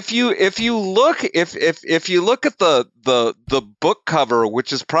 if you look at the book cover,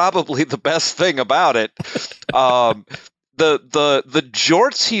 which is probably the best thing about it, the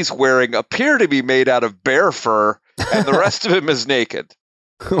jorts he's wearing appear to be made out of bear fur, and the rest of him is naked.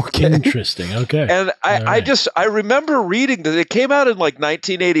 Okay. Interesting. Okay. And I remember reading that it came out in like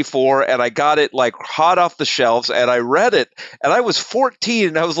 1984, and I got it like hot off the shelves, and I read it, and I was 14,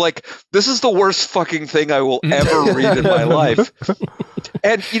 and I was like, this is the worst fucking thing I will ever read in my life.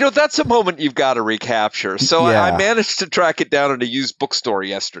 And that's a moment you've got to recapture. So Yeah. I managed to track it down in a used bookstore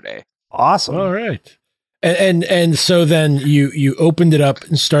yesterday. Awesome. All right. And so then you opened it up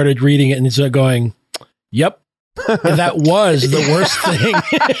and started reading it, and it's going, yep, That was the worst thing.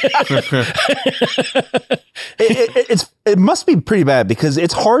 It must be pretty bad because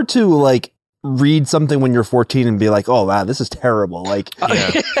it's hard to like read something when you're 14 and be like, oh wow, this is terrible. Like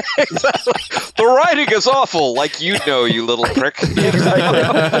Exactly. The writing is awful, like you little prick.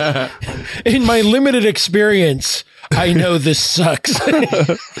 In my limited experience, I know this sucks.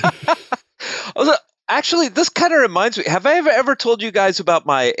 Actually, this kind of reminds me. Have I ever told you guys about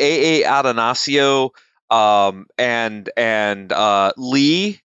my A.A. Atanasio and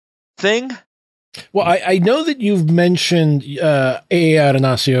Lee thing? Well, I know that you've mentioned A.A.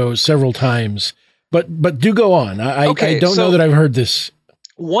 Atanasio several times, but do go on. I don't know that I've heard this.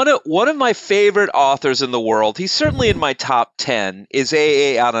 One of my favorite authors in the world, he's certainly in my top 10, is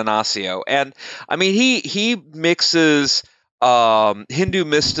A.A. Atanasio. And I mean, he mixes Hindu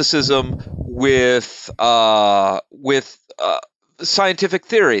mysticism with scientific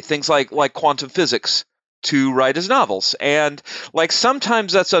theory, things like quantum physics, to write his novels. And like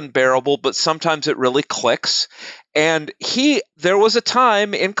sometimes that's unbearable, but sometimes it really clicks. And there was a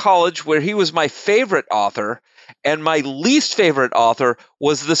time in college where he was my favorite author, and my least favorite author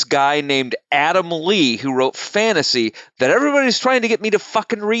was this guy named Adam Lee, who wrote fantasy that everybody's trying to get me to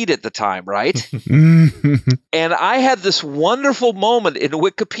fucking read at the time, right? And I had this wonderful moment in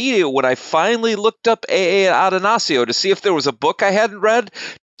Wikipedia when I finally looked up A.A. Atanasio to see if there was a book I hadn't read,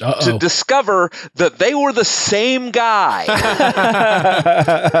 to discover that they were the same guy.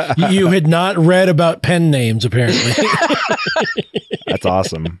 You had not read about pen names, apparently. That's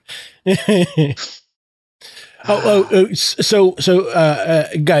awesome. So,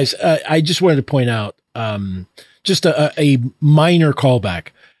 guys, I just wanted to point out just a minor callback.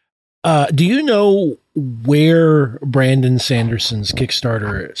 Do you know where Brandon Sanderson's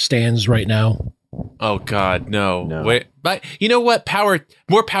Kickstarter stands right now? Oh God, no. Wait, but you know what?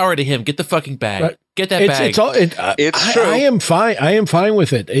 More power to him. Get the fucking bag. Get that bag. It's true. I am fine. I am fine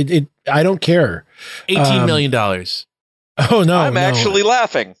with it. I don't care. $18 million. Oh no! I'm actually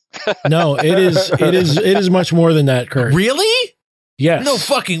laughing. No, it is much more than that, Kurt. Really? Yes. No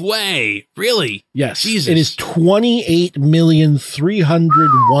fucking way. Really? Yes. Jesus. It is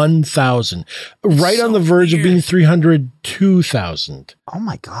 28,301,000. Right on the verge of being 302,000. Oh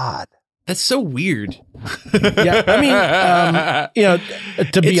my God. That's so weird. Yeah. I mean,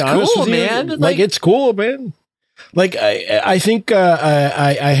 to be honest with you, man. Like it's cool, man. Like I think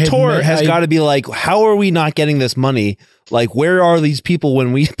I had Tor has got to be like, how are we not getting this money? Like, where are these people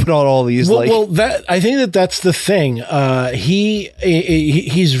when we put out all these? Well, that I think that's the thing.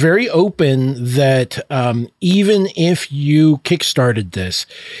 He's very open that even if you kickstarted this,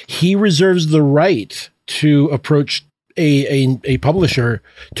 he reserves the right to approach a publisher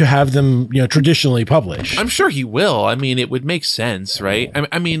to have them, traditionally publish. I'm sure he will. I mean, it would make sense, right?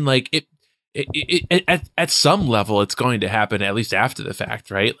 I mean, like it at some level, it's going to happen at least after the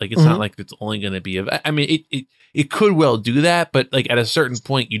fact, right? Like it's not like it's only going to be. I mean, it could well do that, but like at a certain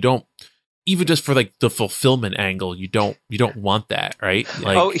point, you don't. Even just for like the fulfillment angle, you don't want that, right?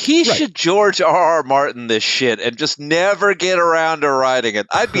 Like, he should George R.R. Martin this shit and just never get around to writing it.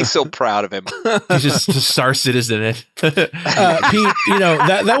 I'd be so proud of him. He's just a Star Citizen it. Pete,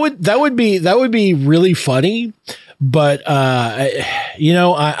 that would be really funny, but I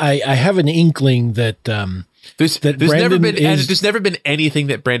have an inkling that there's never been anything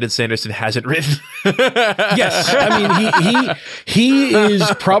that Brandon Sanderson hasn't written. Yes, I mean he is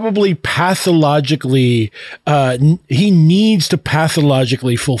probably pathologically he needs to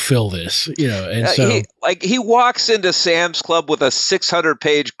pathologically fulfill this, and so he walks into Sam's Club with a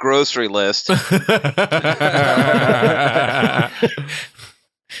 600-page grocery list.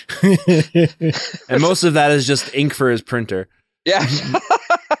 And most of that is just ink for his printer. Yeah.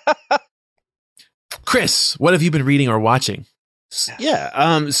 Chris, what have you been reading or watching?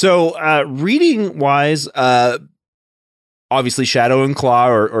 Yeah. So reading wise, obviously Shadow and Claw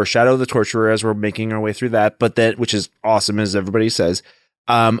or Shadow the Torturer, as we're making our way through that, but which is awesome, as everybody says.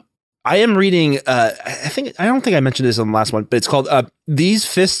 I am reading, I don't think I mentioned this on the last one, but it's called These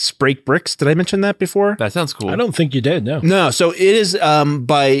Fists Break Bricks. Did I mention that before? That sounds cool. I don't think you did, no. No, so it is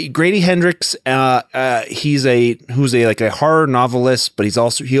by Grady Hendrix. Who's a horror novelist, but he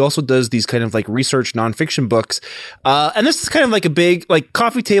also does these kind of like research nonfiction books. And this is kind of like a big, like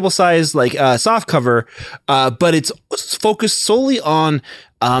coffee table size, like soft cover, but it's focused solely on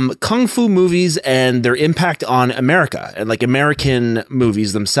kung fu movies and their impact on America and like American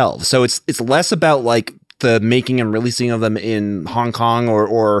movies themselves. So it's less about like the making and releasing of them in Hong Kong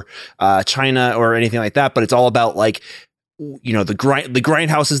or China or anything like that, but it's all about like the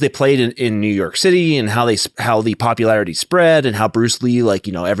grindhouses they played in New York City, and how the popularity spread, and how Bruce Lee,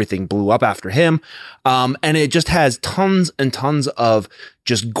 everything blew up after him. And it just has tons and tons of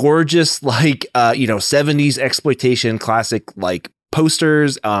just gorgeous, 70s exploitation classic,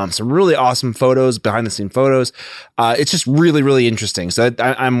 posters, some really awesome photos, behind the scene photos. It's just really, really interesting. So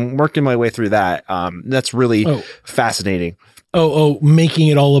I'm working my way through that. That's really fascinating. Making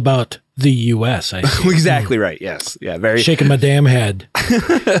it all about the U.S. I see. Exactly right. Yes. Yeah. Very shaking my damn head.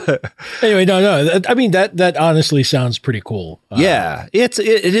 Anyway, no. I mean, that honestly sounds pretty cool. Yeah, it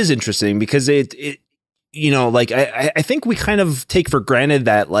is interesting because I think we kind of take for granted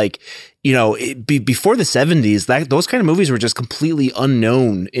that before the 70s, that those kind of movies were just completely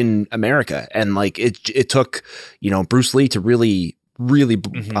unknown in America, and it took Bruce Lee to really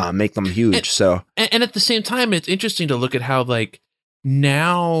make them huge. And at the same time, it's interesting to look at how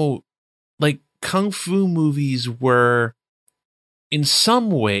now kung fu movies were in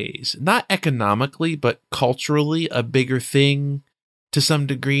some ways, not economically but culturally, a bigger thing to some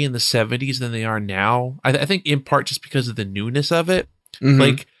degree in the 70s than they are now. I think in part just because of the newness of it.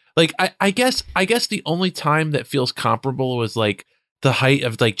 Mm-hmm. I guess the only time that feels comparable was the height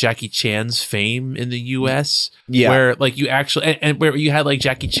of Jackie Chan's fame in the US, where you actually and where you had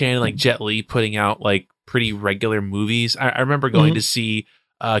Jackie Chan and Jet Li putting out pretty regular movies. I remember going to see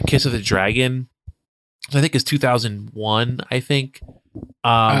Kiss of the Dragon, which I think is 2001. I think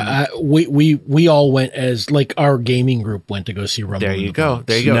we all went as our gaming group went to go see Rumble. There you go.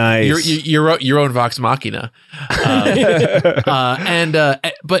 There you go. Nice. Your own Vox Machina.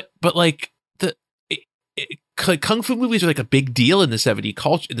 Kung fu movies are a big deal in the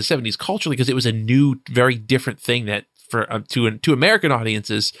 70s culturally, because it was a new, very different thing that for to American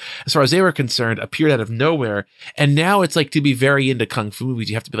audiences, as far as they were concerned, appeared out of nowhere. And now it's to be very into kung fu movies,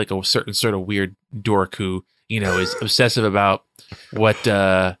 you have to be a certain sort of weird dork who is obsessive about what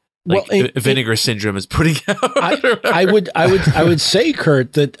Vinegar Syndrome is putting out. I would say,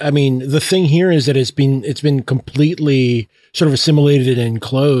 Kurt, that the thing here is that it's been completely sort of assimilated and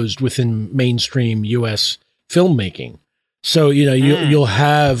enclosed within mainstream U.S. filmmaking. So you'll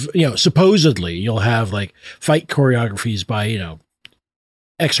have supposedly you'll have fight choreographies by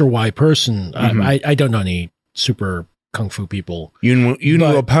X or Y person. I don't know any super kung fu people. Yuen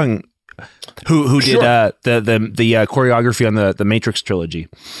Woo-ping, who did the choreography on the Matrix trilogy.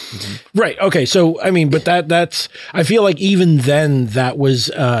 Right. Okay. So but that's I feel even then that was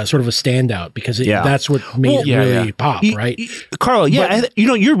sort of a standout, because that's what made it really pop, right? Carl,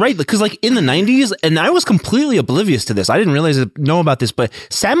 you're right, because in the 90s, and I was completely oblivious to this. I didn't know about this, but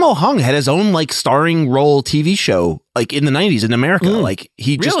Sammo Hung had his own starring role TV show in the 90s in America.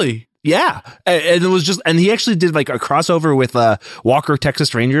 He just really. Yeah, and it was just, and he actually did a crossover with Walker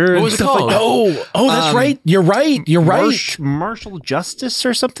Texas Ranger. What was it called? That's right. You're right. Martial Justice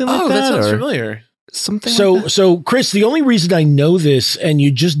or something like that. Oh, that sounds familiar. Something. So Chris, the only reason I know this, and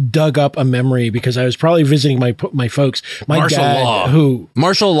you just dug up a memory, because I was probably visiting my folks,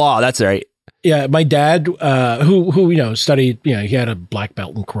 Martial Law. That's right. Yeah, my dad, who studied, he had a black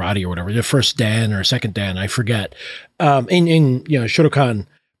belt in karate or whatever, the first dan or second dan, I forget, in Shotokan.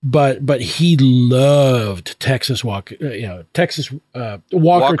 But he loved Texas Walker, Texas Ranger.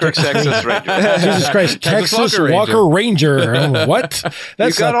 Jesus Christ, Texas Walker Ranger. What?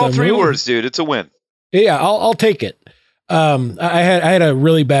 That's you got all three words, dude. It's a win. Yeah, I'll take it. I had a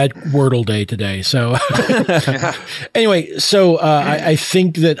really bad Wordle day today. So anyway, I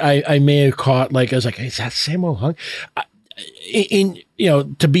think that I may have caught I was is that Sammo Hung?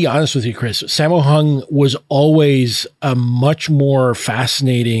 To be honest with you, Chris, Sammo Hung was always a much more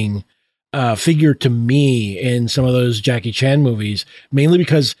fascinating figure to me in some of those Jackie Chan movies, mainly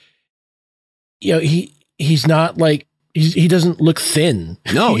because he's not he doesn't look thin.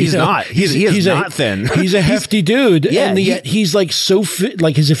 No, he's not. He's not thin. He's a hefty dude, and yet he's so fit.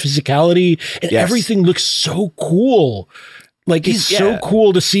 His physicality and everything looks so cool. It's so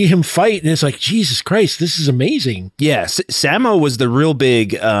cool to see him fight, and it's Jesus Christ, this is amazing. Yeah, Sammo was the real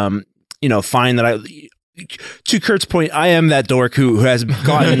big, find that to Kurt's point, I am that dork who has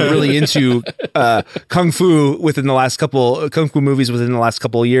gotten really into kung fu movies within the last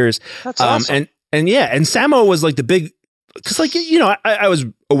couple of years. That's awesome. And Sammo was the big, because I was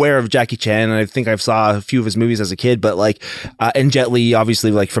aware of Jackie Chan, and I think I saw a few of his movies as a kid, but and Jet Li,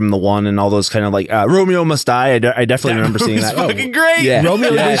 obviously from The One and all those kind of Romeo Must Die. I definitely remember seeing that. Fucking great. Yeah.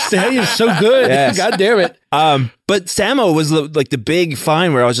 Romeo Must Die is so good. Yes. God damn it. But Sammo was the big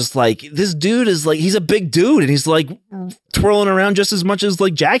find where I was just this dude is he's a big dude, and he's twirling around just as much as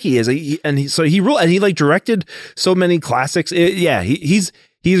Jackie is. So he ruled, and he directed so many classics. He's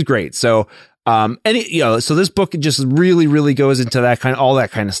great. So So this book just really, really goes into that all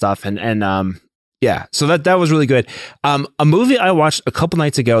that kind of stuff. Yeah, so that was really good. A movie I watched a couple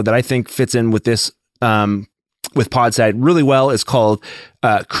nights ago that I think fits in with this, with Podside really well is called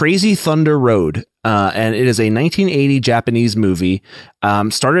Crazy Thunder Road. And it is a 1980 Japanese movie.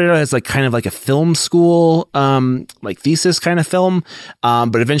 Started out as kind of like a film school, like thesis kind of film,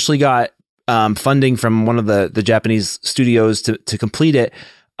 but eventually got funding from one of the Japanese studios to complete it.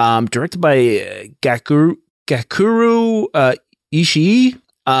 Directed by Gakuru Ishii.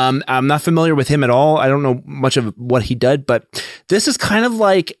 I'm not familiar with him at all. I don't know much of what he did, but this is kind of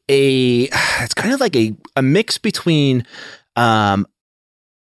like a mix between,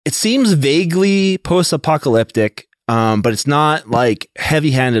 it seems vaguely post-apocalyptic, but it's not like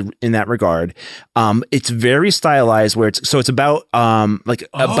heavy-handed in that regard. It's very stylized where it's about like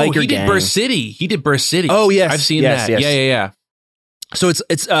a biker gang. He did Burst City. Oh yes. I've seen that. Yes. Yeah. So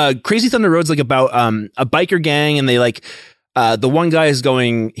it's Crazy Thunder Road's like about a biker gang, and they the one guy is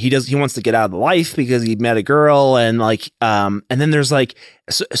going, he wants to get out of the life because he met a girl, and and then there's I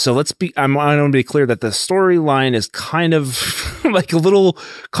want to be clear that the storyline is kind of like a little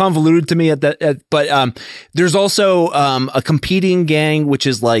convoluted to me but there's also a competing gang, which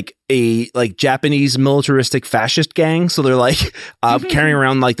is like a Japanese militaristic fascist gang. So they're carrying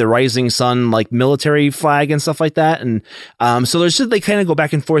around the Rising Sun, military flag and stuff like that. And so there's just, they kind of go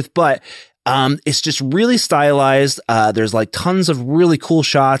back and forth, but it's just really stylized. There's tons of really cool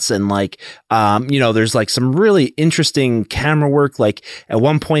shots, and there's some really interesting camera work. At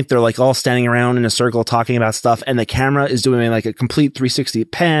one point they're all standing around in a circle talking about stuff, and the camera is doing a complete 360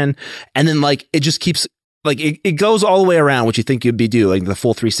 pan, and then it just keeps it goes all the way around, which you think you'd be doing the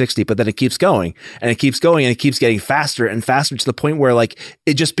full 360, but then it keeps going and it keeps going and it keeps getting faster and faster to the point where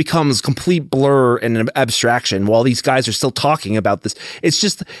it just becomes complete blur and an abstraction while these guys are still talking about this. It's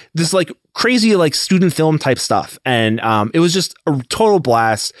just this crazy student film type stuff, and it was just a total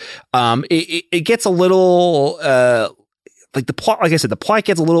blast. It gets a little the plot, like I said, the plot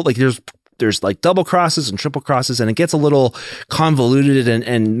gets a little there's double crosses and triple crosses, and it gets a little convoluted,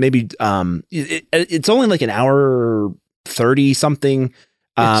 and maybe it's only an hour 30 something.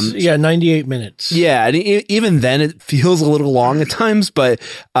 98 minutes. Yeah, and even then it feels a little long at times, but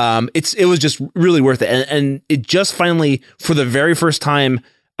it was just really worth it, and it just finally, for the very first time,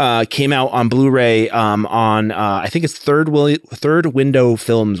 came out on Blu-ray on I think it's Third Window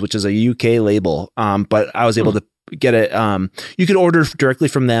Films, which is a UK label, but I was able to get it. You could order directly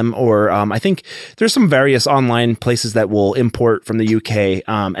from them, or I think there's some various online places that will import from the UK,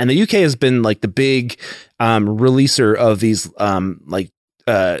 and the UK has been the big releaser of these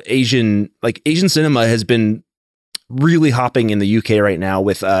Asian cinema has been really hopping in the UK right now,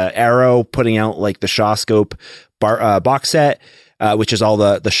 with Arrow putting out the Shawscope box set, which is all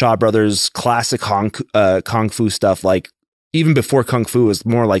the Shaw Brothers classic kung fu stuff, even before Kung Fu was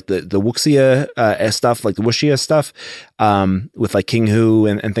more the wuxia stuff, the wuxia stuff, with King Hu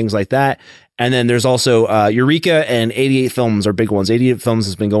and things like that. And then there's also Eureka and 88 Films are big ones. 88 Films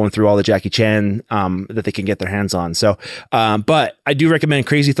has been going through all the Jackie Chan that they can get their hands on. So, but I do recommend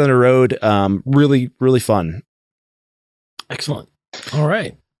Crazy Thunder Road. Really, really fun. Excellent. All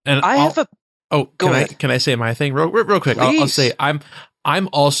right. And can I say my thing real quick? I'll say I'm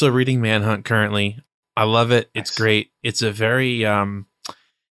also reading Manhunt currently. I love it. It's great. It's a very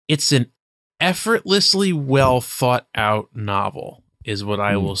it's an effortlessly well thought out novel, is what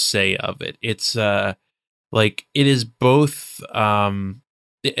I will say of it. It's it is both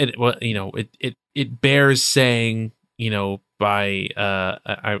it bears saying, by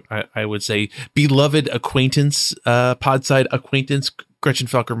I would say beloved acquaintance, Podside acquaintance Gretchen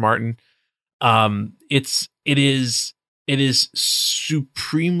Felker Martin. It is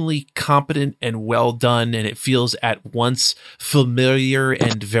supremely competent and well done, and it feels at once familiar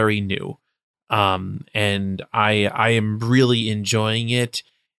and very new. And I am really enjoying it.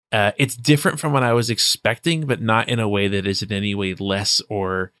 It's different from what I was expecting, but not in a way that is in any way less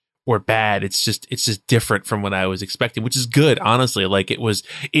or bad. It's just different from what I was expecting, which is good, honestly.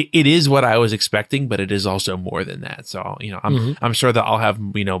 It is what I was expecting, but it is also more than that. So, I'm sure that I'll have,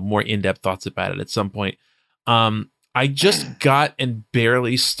 more in-depth thoughts about it at some point. I just got and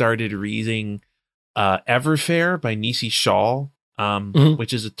barely started reading Everfair by Nisi Shawl,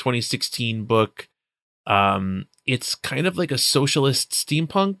 which is a 2016 book. It's kind of like a socialist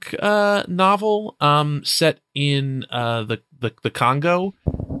steampunk novel set in the Congo.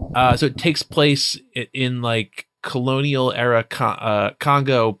 So it takes place in colonial era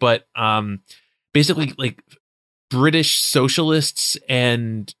Congo, but basically British socialists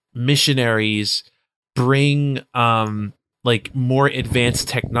and missionaries bring like more advanced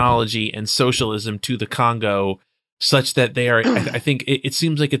technology and socialism to the Congo, such that they are, I think it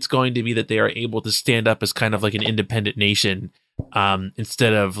seems like it's going to be that they are able to stand up as kind of like an independent nation,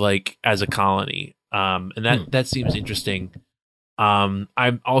 instead of like as a colony. And that seems interesting.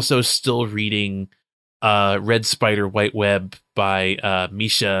 I'm also still reading Red Spider White Web by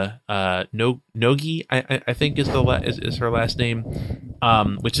Misha Nogi, I think is her last name,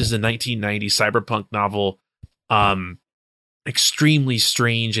 which is a 1990 cyberpunk novel. Extremely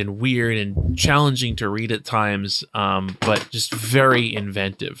strange and weird and challenging to read at times, but just very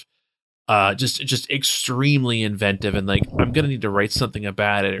inventive. Just extremely inventive, and like I'm gonna need to write something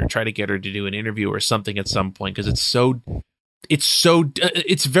about it or try to get her to do an interview or something at some point, because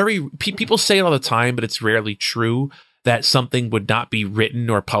it's very, people say it all the time, but it's rarely true that something would not be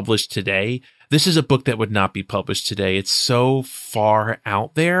written or published today. This is a book that would not be published today. It's so far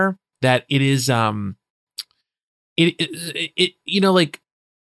out there that it is it you know, like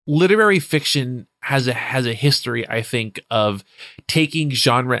literary fiction has a history, I think, of taking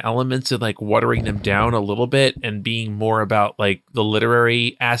genre elements and like watering them down a little bit and being more about like the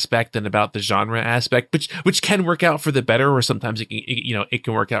literary aspect than about the genre aspect, which can work out for the better, or sometimes it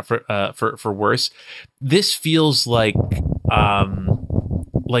can work out for worse. This feels like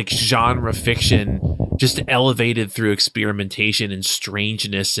genre fiction just elevated through experimentation and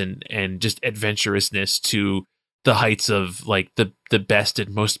strangeness and just adventurousness to the heights of like the best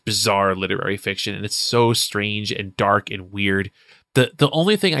and most bizarre literary fiction. And it's so strange and dark and weird. The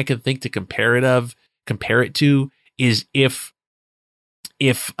only thing I can think to compare it to is if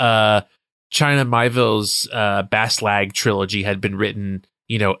China Miéville's Baslag trilogy had been written,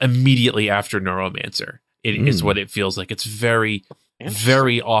 immediately after Neuromancer. It is what it feels like. It's very,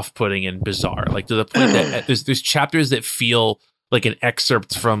 very off-putting and bizarre. Like to the point that there's chapters that feel like an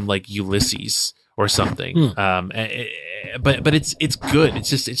excerpt from like Ulysses or something. But it's good. It's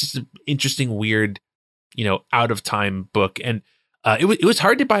just an interesting, weird, out of time book. And it was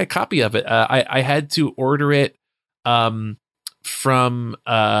hard to buy a copy of it. I had to order it from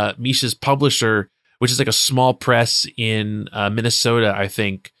Misha's publisher, which is like a small press in Minnesota, I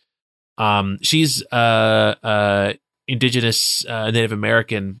think. She's indigenous Native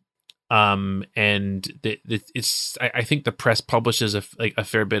American. And it's I think the press publishes a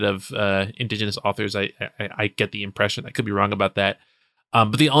fair bit of indigenous authors. I get the impression. I could be wrong about that.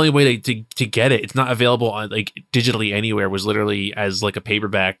 But the only way to get it, it's not available on like digitally anywhere, was literally as like a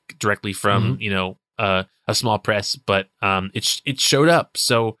paperback directly from a small press. But it showed up.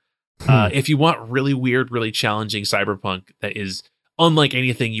 So if you want really weird, really challenging cyberpunk that is unlike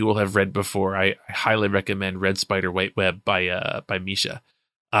anything you will have read before, I highly recommend Red Spider White Web by Misha.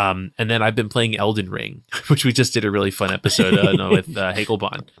 And then I've been playing Elden Ring, which we just did a really fun episode with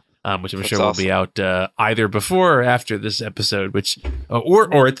Hagelbon, which I'm sure will be out either before or after this episode, which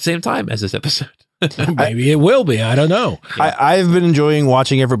or at the same time as this episode. Maybe it will be. I don't know. Yeah. I've been enjoying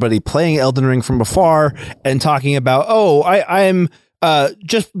watching everybody playing Elden Ring from afar and talking about, I'm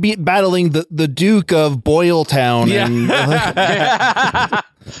just battling the Duke of Boyletown. Yeah.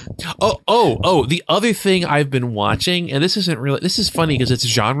 The other thing I've been watching, and this is funny because it's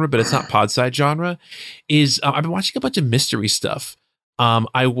genre, but it's not Podside genre, is I've been watching a bunch of mystery stuff.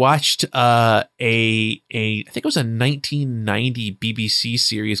 I watched I think it was a 1990 BBC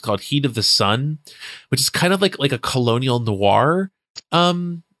series called Heat of the Sun, which is kind of like a colonial noir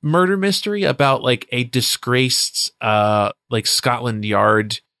murder mystery about like a disgraced like Scotland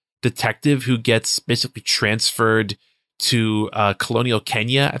Yard detective who gets basically transferred to colonial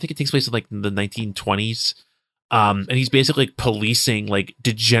Kenya. I think it takes place in like the 1920s. And he's basically policing like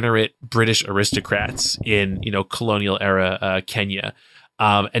degenerate British aristocrats in, colonial era Kenya.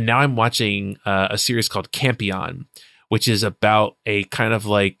 And now I'm watching a series called Campion, which is about a kind of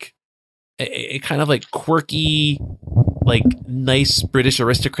like quirky, like nice British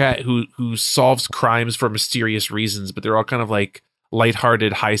aristocrat who solves crimes for mysterious reasons, but they're all kind of like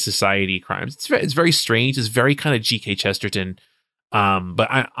lighthearted high society crimes. It's very strange. It's very kind of G.K. Chesterton. But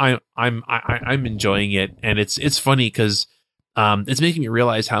I'm enjoying it, and it's funny because it's making me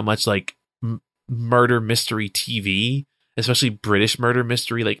realize how much like murder mystery TV, especially British murder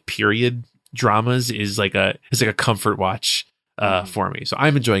mystery, like period dramas, is like a comfort watch for me. So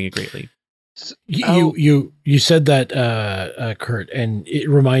I'm enjoying it greatly. You said that, Kurt, and it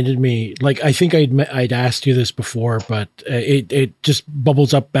reminded me. Like I think I'd asked you this before, but it just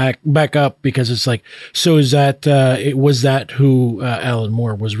bubbles up back up because it's like, so is that was that who Alan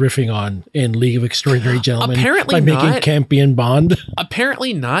Moore was riffing on in League of Extraordinary Gentlemen? Apparently by not. Making Campion Bond.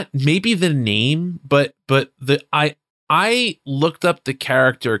 Apparently not. Maybe the name, but I looked up the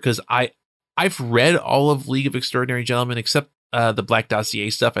character because I I've read all of League of Extraordinary Gentlemen except the Black Dossier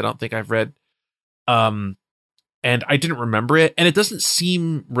stuff. I don't think I've read. And I didn't remember it, and it doesn't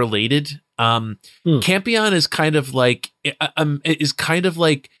seem related. Campion is kind of like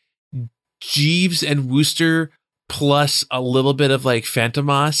Jeeves and Wooster plus a little bit of like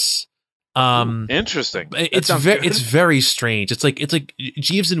Phantomos. Interesting. It's very strange. It's like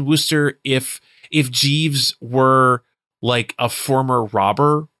Jeeves and Wooster if Jeeves were like a former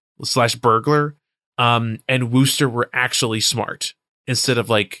robber / burglar, and Wooster were actually smart instead of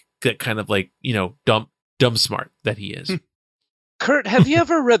like that kind of like, you know, dumb smart that he is. Kurt, have you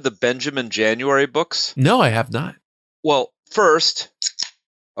ever read the Benjamin January books? No, I have not. Well, first,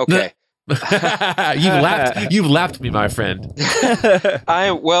 okay. You've lapped me, my friend.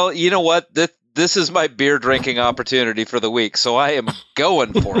 Well, you know what? This is my beer drinking opportunity for the week, so I am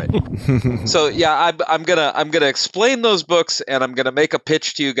going for it. So yeah, I'm gonna explain those books, and I'm gonna make a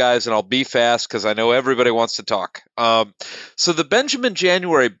pitch to you guys, and I'll be fast because I know everybody wants to talk. So the Benjamin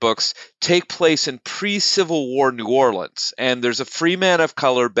January books take place in pre-Civil War New Orleans, and there's a free man of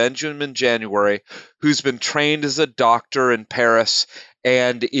color, Benjamin January, who's been trained as a doctor in Paris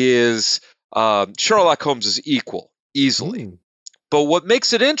and is Sherlock Holmes' equal easily. But what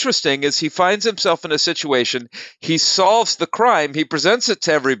makes it interesting is he finds himself in a situation, he solves the crime, he presents it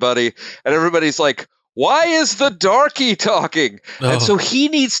to everybody, and everybody's like, why is the darky talking? Oh. And so he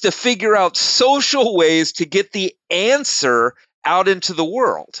needs to figure out social ways to get the answer out into the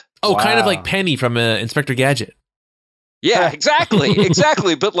world. Oh, wow. Kind of like Penny from Inspector Gadget. Yeah,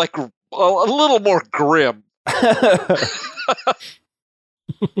 exactly, but like a little more grim.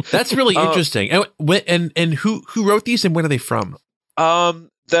 That's really interesting. And who wrote these and when are they from?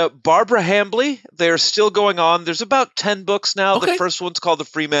 The Barbara Hambly, they're still going on. There's about 10 books now. Okay. The first one's called The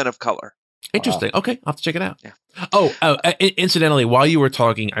Free Man of Color. Interesting. Wow. Okay, I'll have to check it out. Yeah. Incidentally, while you were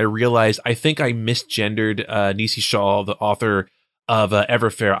talking, I realized I think I misgendered Nisi Shaw, the author of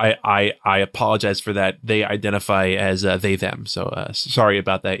Everfair. I apologize for that. They identify as they them. So sorry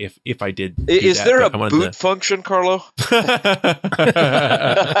about that. If I did, is there a boot function, Carlo?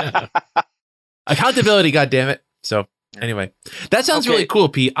 Accountability, goddammit. So. Anyway, that sounds really cool,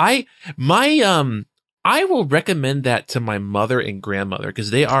 Pete. I will recommend that to my mother and grandmother because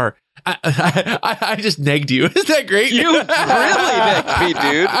they are. I just negged you. Is that great? You really negged me,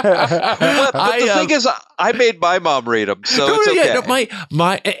 dude. But the thing is, I made my mom read them, so it's okay. Yeah,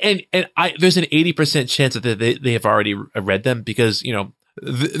 no, there's an 80% chance that they have already read them because you know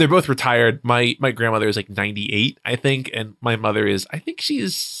they're both retired. My grandmother is like 98, I think, and my mother is. I think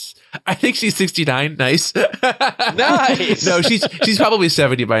she's 69. Nice. Nice. No, she's probably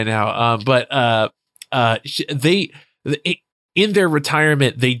 70 by now. But they in their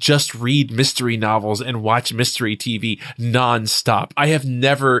retirement, they just read mystery novels and watch mystery TV nonstop. I have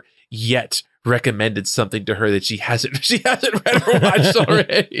never yet recommended something to her that she hasn't read or watched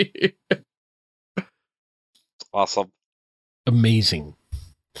already. Awesome. Amazing.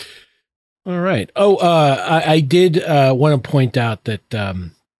 All right. I did want to point out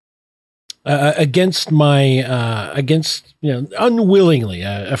that unwillingly,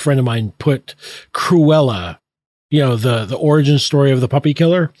 a friend of mine put Cruella, the origin story of the puppy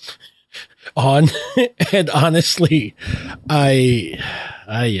killer, on, and honestly,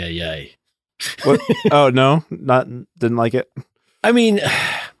 What? Oh no, didn't like it. I mean,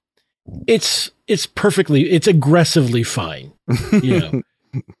 it's aggressively fine,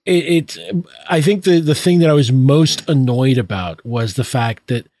 I think the thing that I was most annoyed about was the fact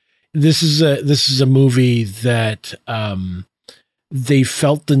that this is a movie that they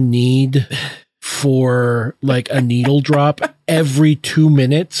felt the need for like a needle drop every 2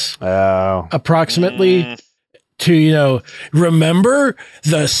 minutes, approximately, to remember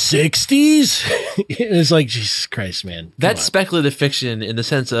the 60s. It's like, Jesus Christ, man. That's speculative fiction in the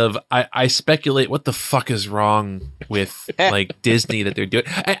sense of I speculate what the fuck is wrong with like Disney that they're doing.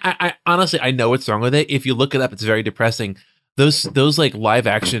 I honestly, I know what's wrong with it. If you look it up, it's very depressing. Those like live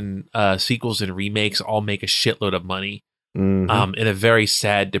action sequels and remakes all make a shitload of money. Mm-hmm. In a very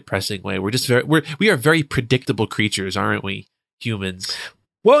sad, depressing way. We are very predictable creatures, aren't we, humans?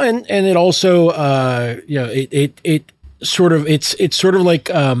 Well, and it also it's sort of like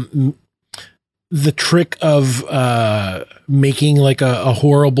the trick of making like a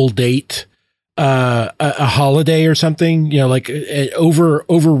horrible date a holiday or something, like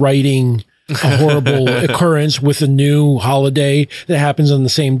overwriting a horrible occurrence with a new holiday that happens on the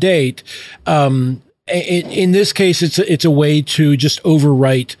same date. in this case, it's a way to just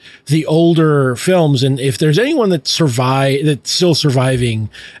overwrite the older films, and if there's anyone that's still surviving,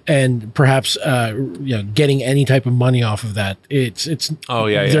 and perhaps getting any type of money off of that,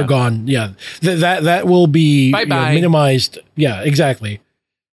 they're gone. Yeah, that will be minimized. Yeah, exactly.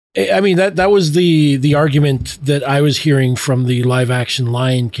 I mean that was the argument that I was hearing from the live action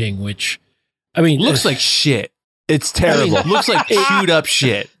Lion King, which looks like shit. It's terrible. Looks like chewed up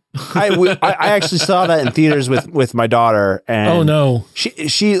shit. I actually saw that in theaters with my daughter, and oh no, she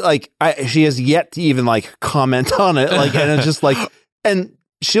she has yet to even comment on it, and it's just and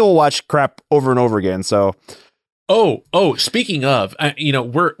she'll watch crap over and over again. So, speaking of,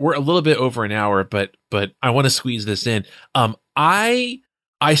 we're a little bit over an hour, but I want to squeeze this in. I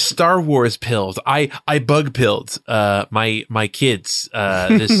Star Wars pilled. I bug pilled my kids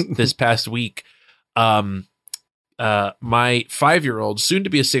this past week. My 5-year-old, soon to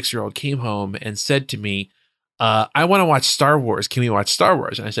be a 6-year-old, came home and said to me, I want to watch Star Wars. Can we watch Star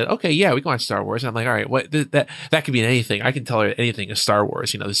Wars? And I said, okay, yeah, we can watch Star Wars. And I'm like, all right, what that could be in anything. I can tell her anything is Star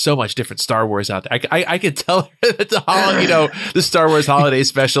Wars. There's so much different Star Wars out there. I could tell her that the Star Wars holiday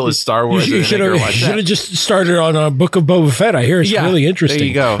special is Star Wars. You should have just started on a Book of Boba Fett. I hear it's really interesting. There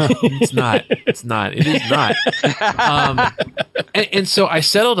you go. It's not. It is not. And so I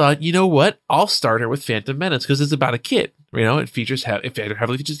settled on, you know what? I'll start her with Phantom Menace because it's about a kid. It heavily features a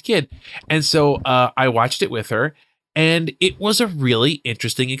kid. And so I watched it with her, and it was a really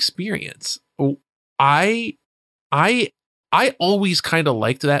interesting experience. I always kind of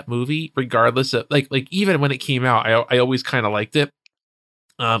liked that movie, regardless of like even when it came out, I always kind of liked it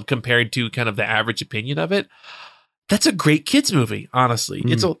compared to kind of the average opinion of it. That's a great kids movie, honestly.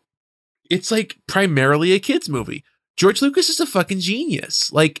 It's like primarily a kids movie. George Lucas is a fucking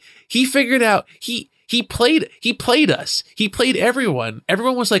genius. He figured out He played us. He played everyone.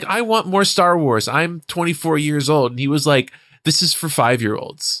 Everyone was like, I want more Star Wars. I'm 24 years old. And he was like, this is for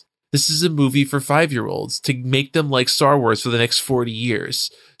 5-year-olds. This is a movie for 5-year-olds to make them like Star Wars for the next 40 years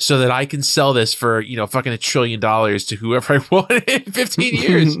so that I can sell this for, fucking $1 trillion to whoever I want in 15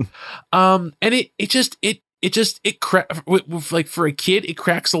 years. And for a kid, it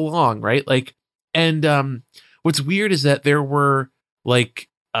cracks along, right? What's weird is that there were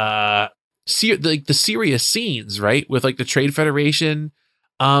the serious scenes, right, with the Trade Federation,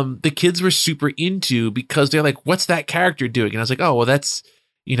 the kids were super into because they're like, what's that character doing? And I was like, oh, well, that's,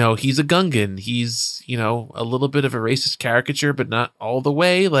 he's a Gungan. He's, a little bit of a racist caricature, but not all the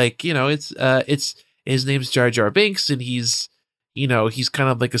way. It's his name's Jar Jar Binks, and he's kind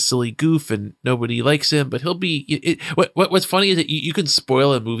of like a silly goof and nobody likes him, but he'll be what's funny is that you can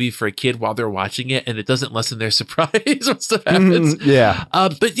spoil a movie for a kid while they're watching it and it doesn't lessen their surprise when stuff happens.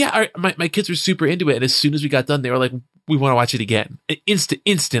 But yeah, my kids were super into it. And as soon as we got done, they were like, we want to watch it again.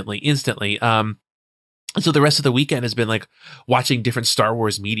 Instantly. So the rest of the weekend has been watching different Star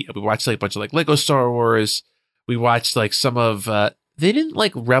Wars media. We watched a bunch of Lego Star Wars. We watched some of, they didn't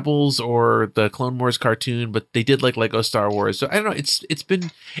like Rebels or the Clone Wars cartoon, but they did like Lego Star Wars. So I don't know. It's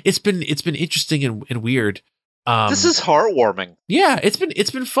been interesting and weird. This is heartwarming. Yeah,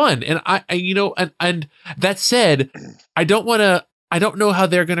 it's been fun. And and that said, I don't know how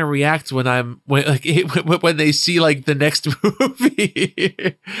they're gonna react when they see the next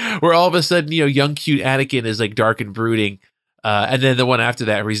movie, where all of a sudden young cute Anakin is dark and brooding, and then the one after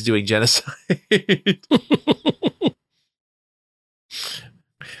that where he's doing genocide.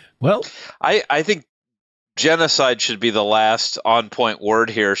 Well, I think genocide should be the last on point word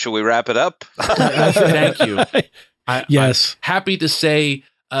here. Should we wrap it up? Thank you. Yes. I'm happy to say,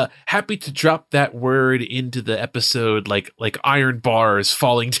 happy to drop that word into the episode like iron bars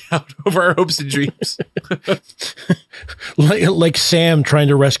falling down over our hopes and dreams. like Sam trying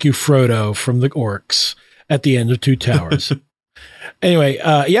to rescue Frodo from the orcs at the end of Two Towers. Anyway,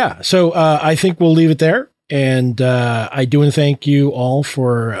 so I think we'll leave it there. And I do want to thank you all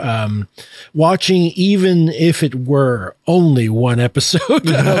for watching, even if it were only one episode of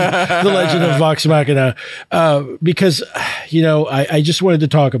The Legend of Vox Machina, because I just wanted to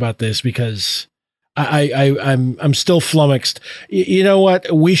talk about this because I'm still flummoxed. You know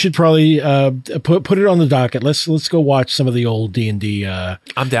what? We should probably put it on the docket. Let's go watch some of the old D&D.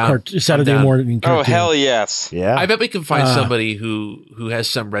 I'm down. Saturday morning. Oh hell yes! Yeah, I bet we can find somebody who has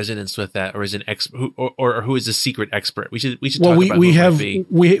some resonance with that, or is an expert, or who is a secret expert. We should. Well, talk about we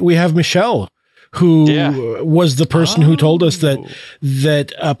have Michelle, who was the person who told us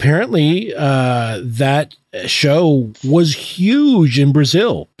that apparently that show was huge in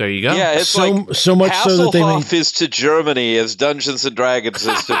Brazil. There you go. Yeah, it's so like so much so that they made, is to Germany as Dungeons and Dragons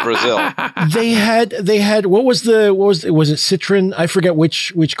is to Brazil. they had what was it Citroen? I forget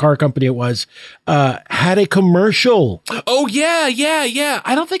which car company it was. Had a commercial. Oh yeah.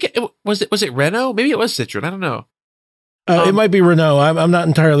 I don't think it was it Renault? Maybe it was Citroen. I don't know. It might be Renault. I'm not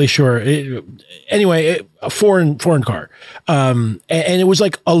entirely sure. Anyway, a foreign car, and it was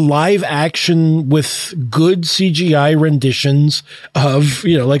like a live action with good CGI renditions of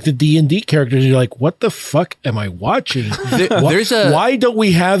like the D&D characters. You're like, what the fuck am I watching? Why don't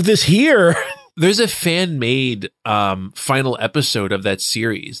we have this here? There's a fan made final episode of that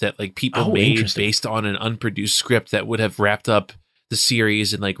series that like people made based on an unproduced script that would have wrapped up the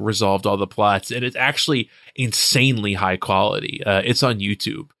series and like resolved all the plots, and it's actually insanely high quality. It's on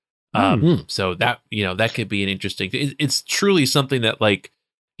YouTube, so that that could be an interesting. It's truly something that like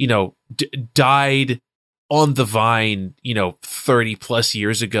died on the vine 30 plus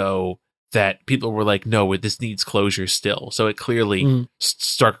years ago. That people were like, no, this needs closure still. So it clearly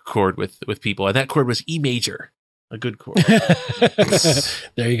struck a chord with people, and that chord was E major. A good chord.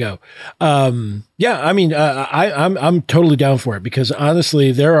 There you go. Yeah, I mean, I'm totally down for it because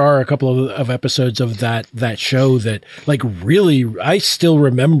honestly, there are a couple of episodes of that show that like really I still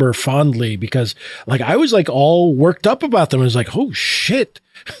remember fondly because like I was like all worked up about them. I was like, oh shit.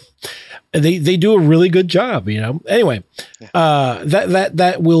 They do a really good job, Anyway,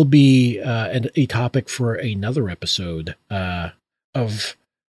 that will be a topic for another episode of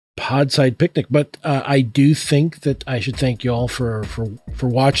Podside Picnic, but I do think that I should thank you all for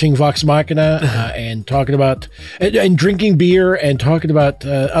watching Vox Machina and talking about and drinking beer and talking about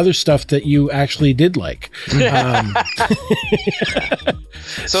other stuff that you actually did like.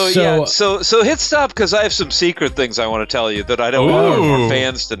 So hit stop because I have some secret things I want to tell you that I don't want our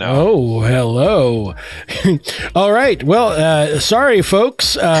fans to know. Oh, hello. All right. Well, sorry,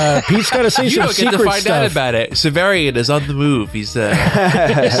 folks. Pete's got to say some secret stuff. You don't get to find out about it. Severian is on the move. He's saying,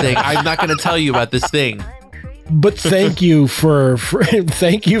 I'm not going to tell you about this thing. But thank you for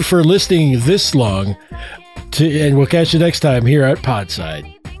listening this long. And we'll catch you next time here at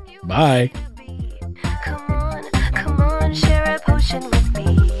Podside. Bye. Come on, share a potion with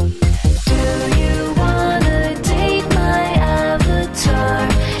me.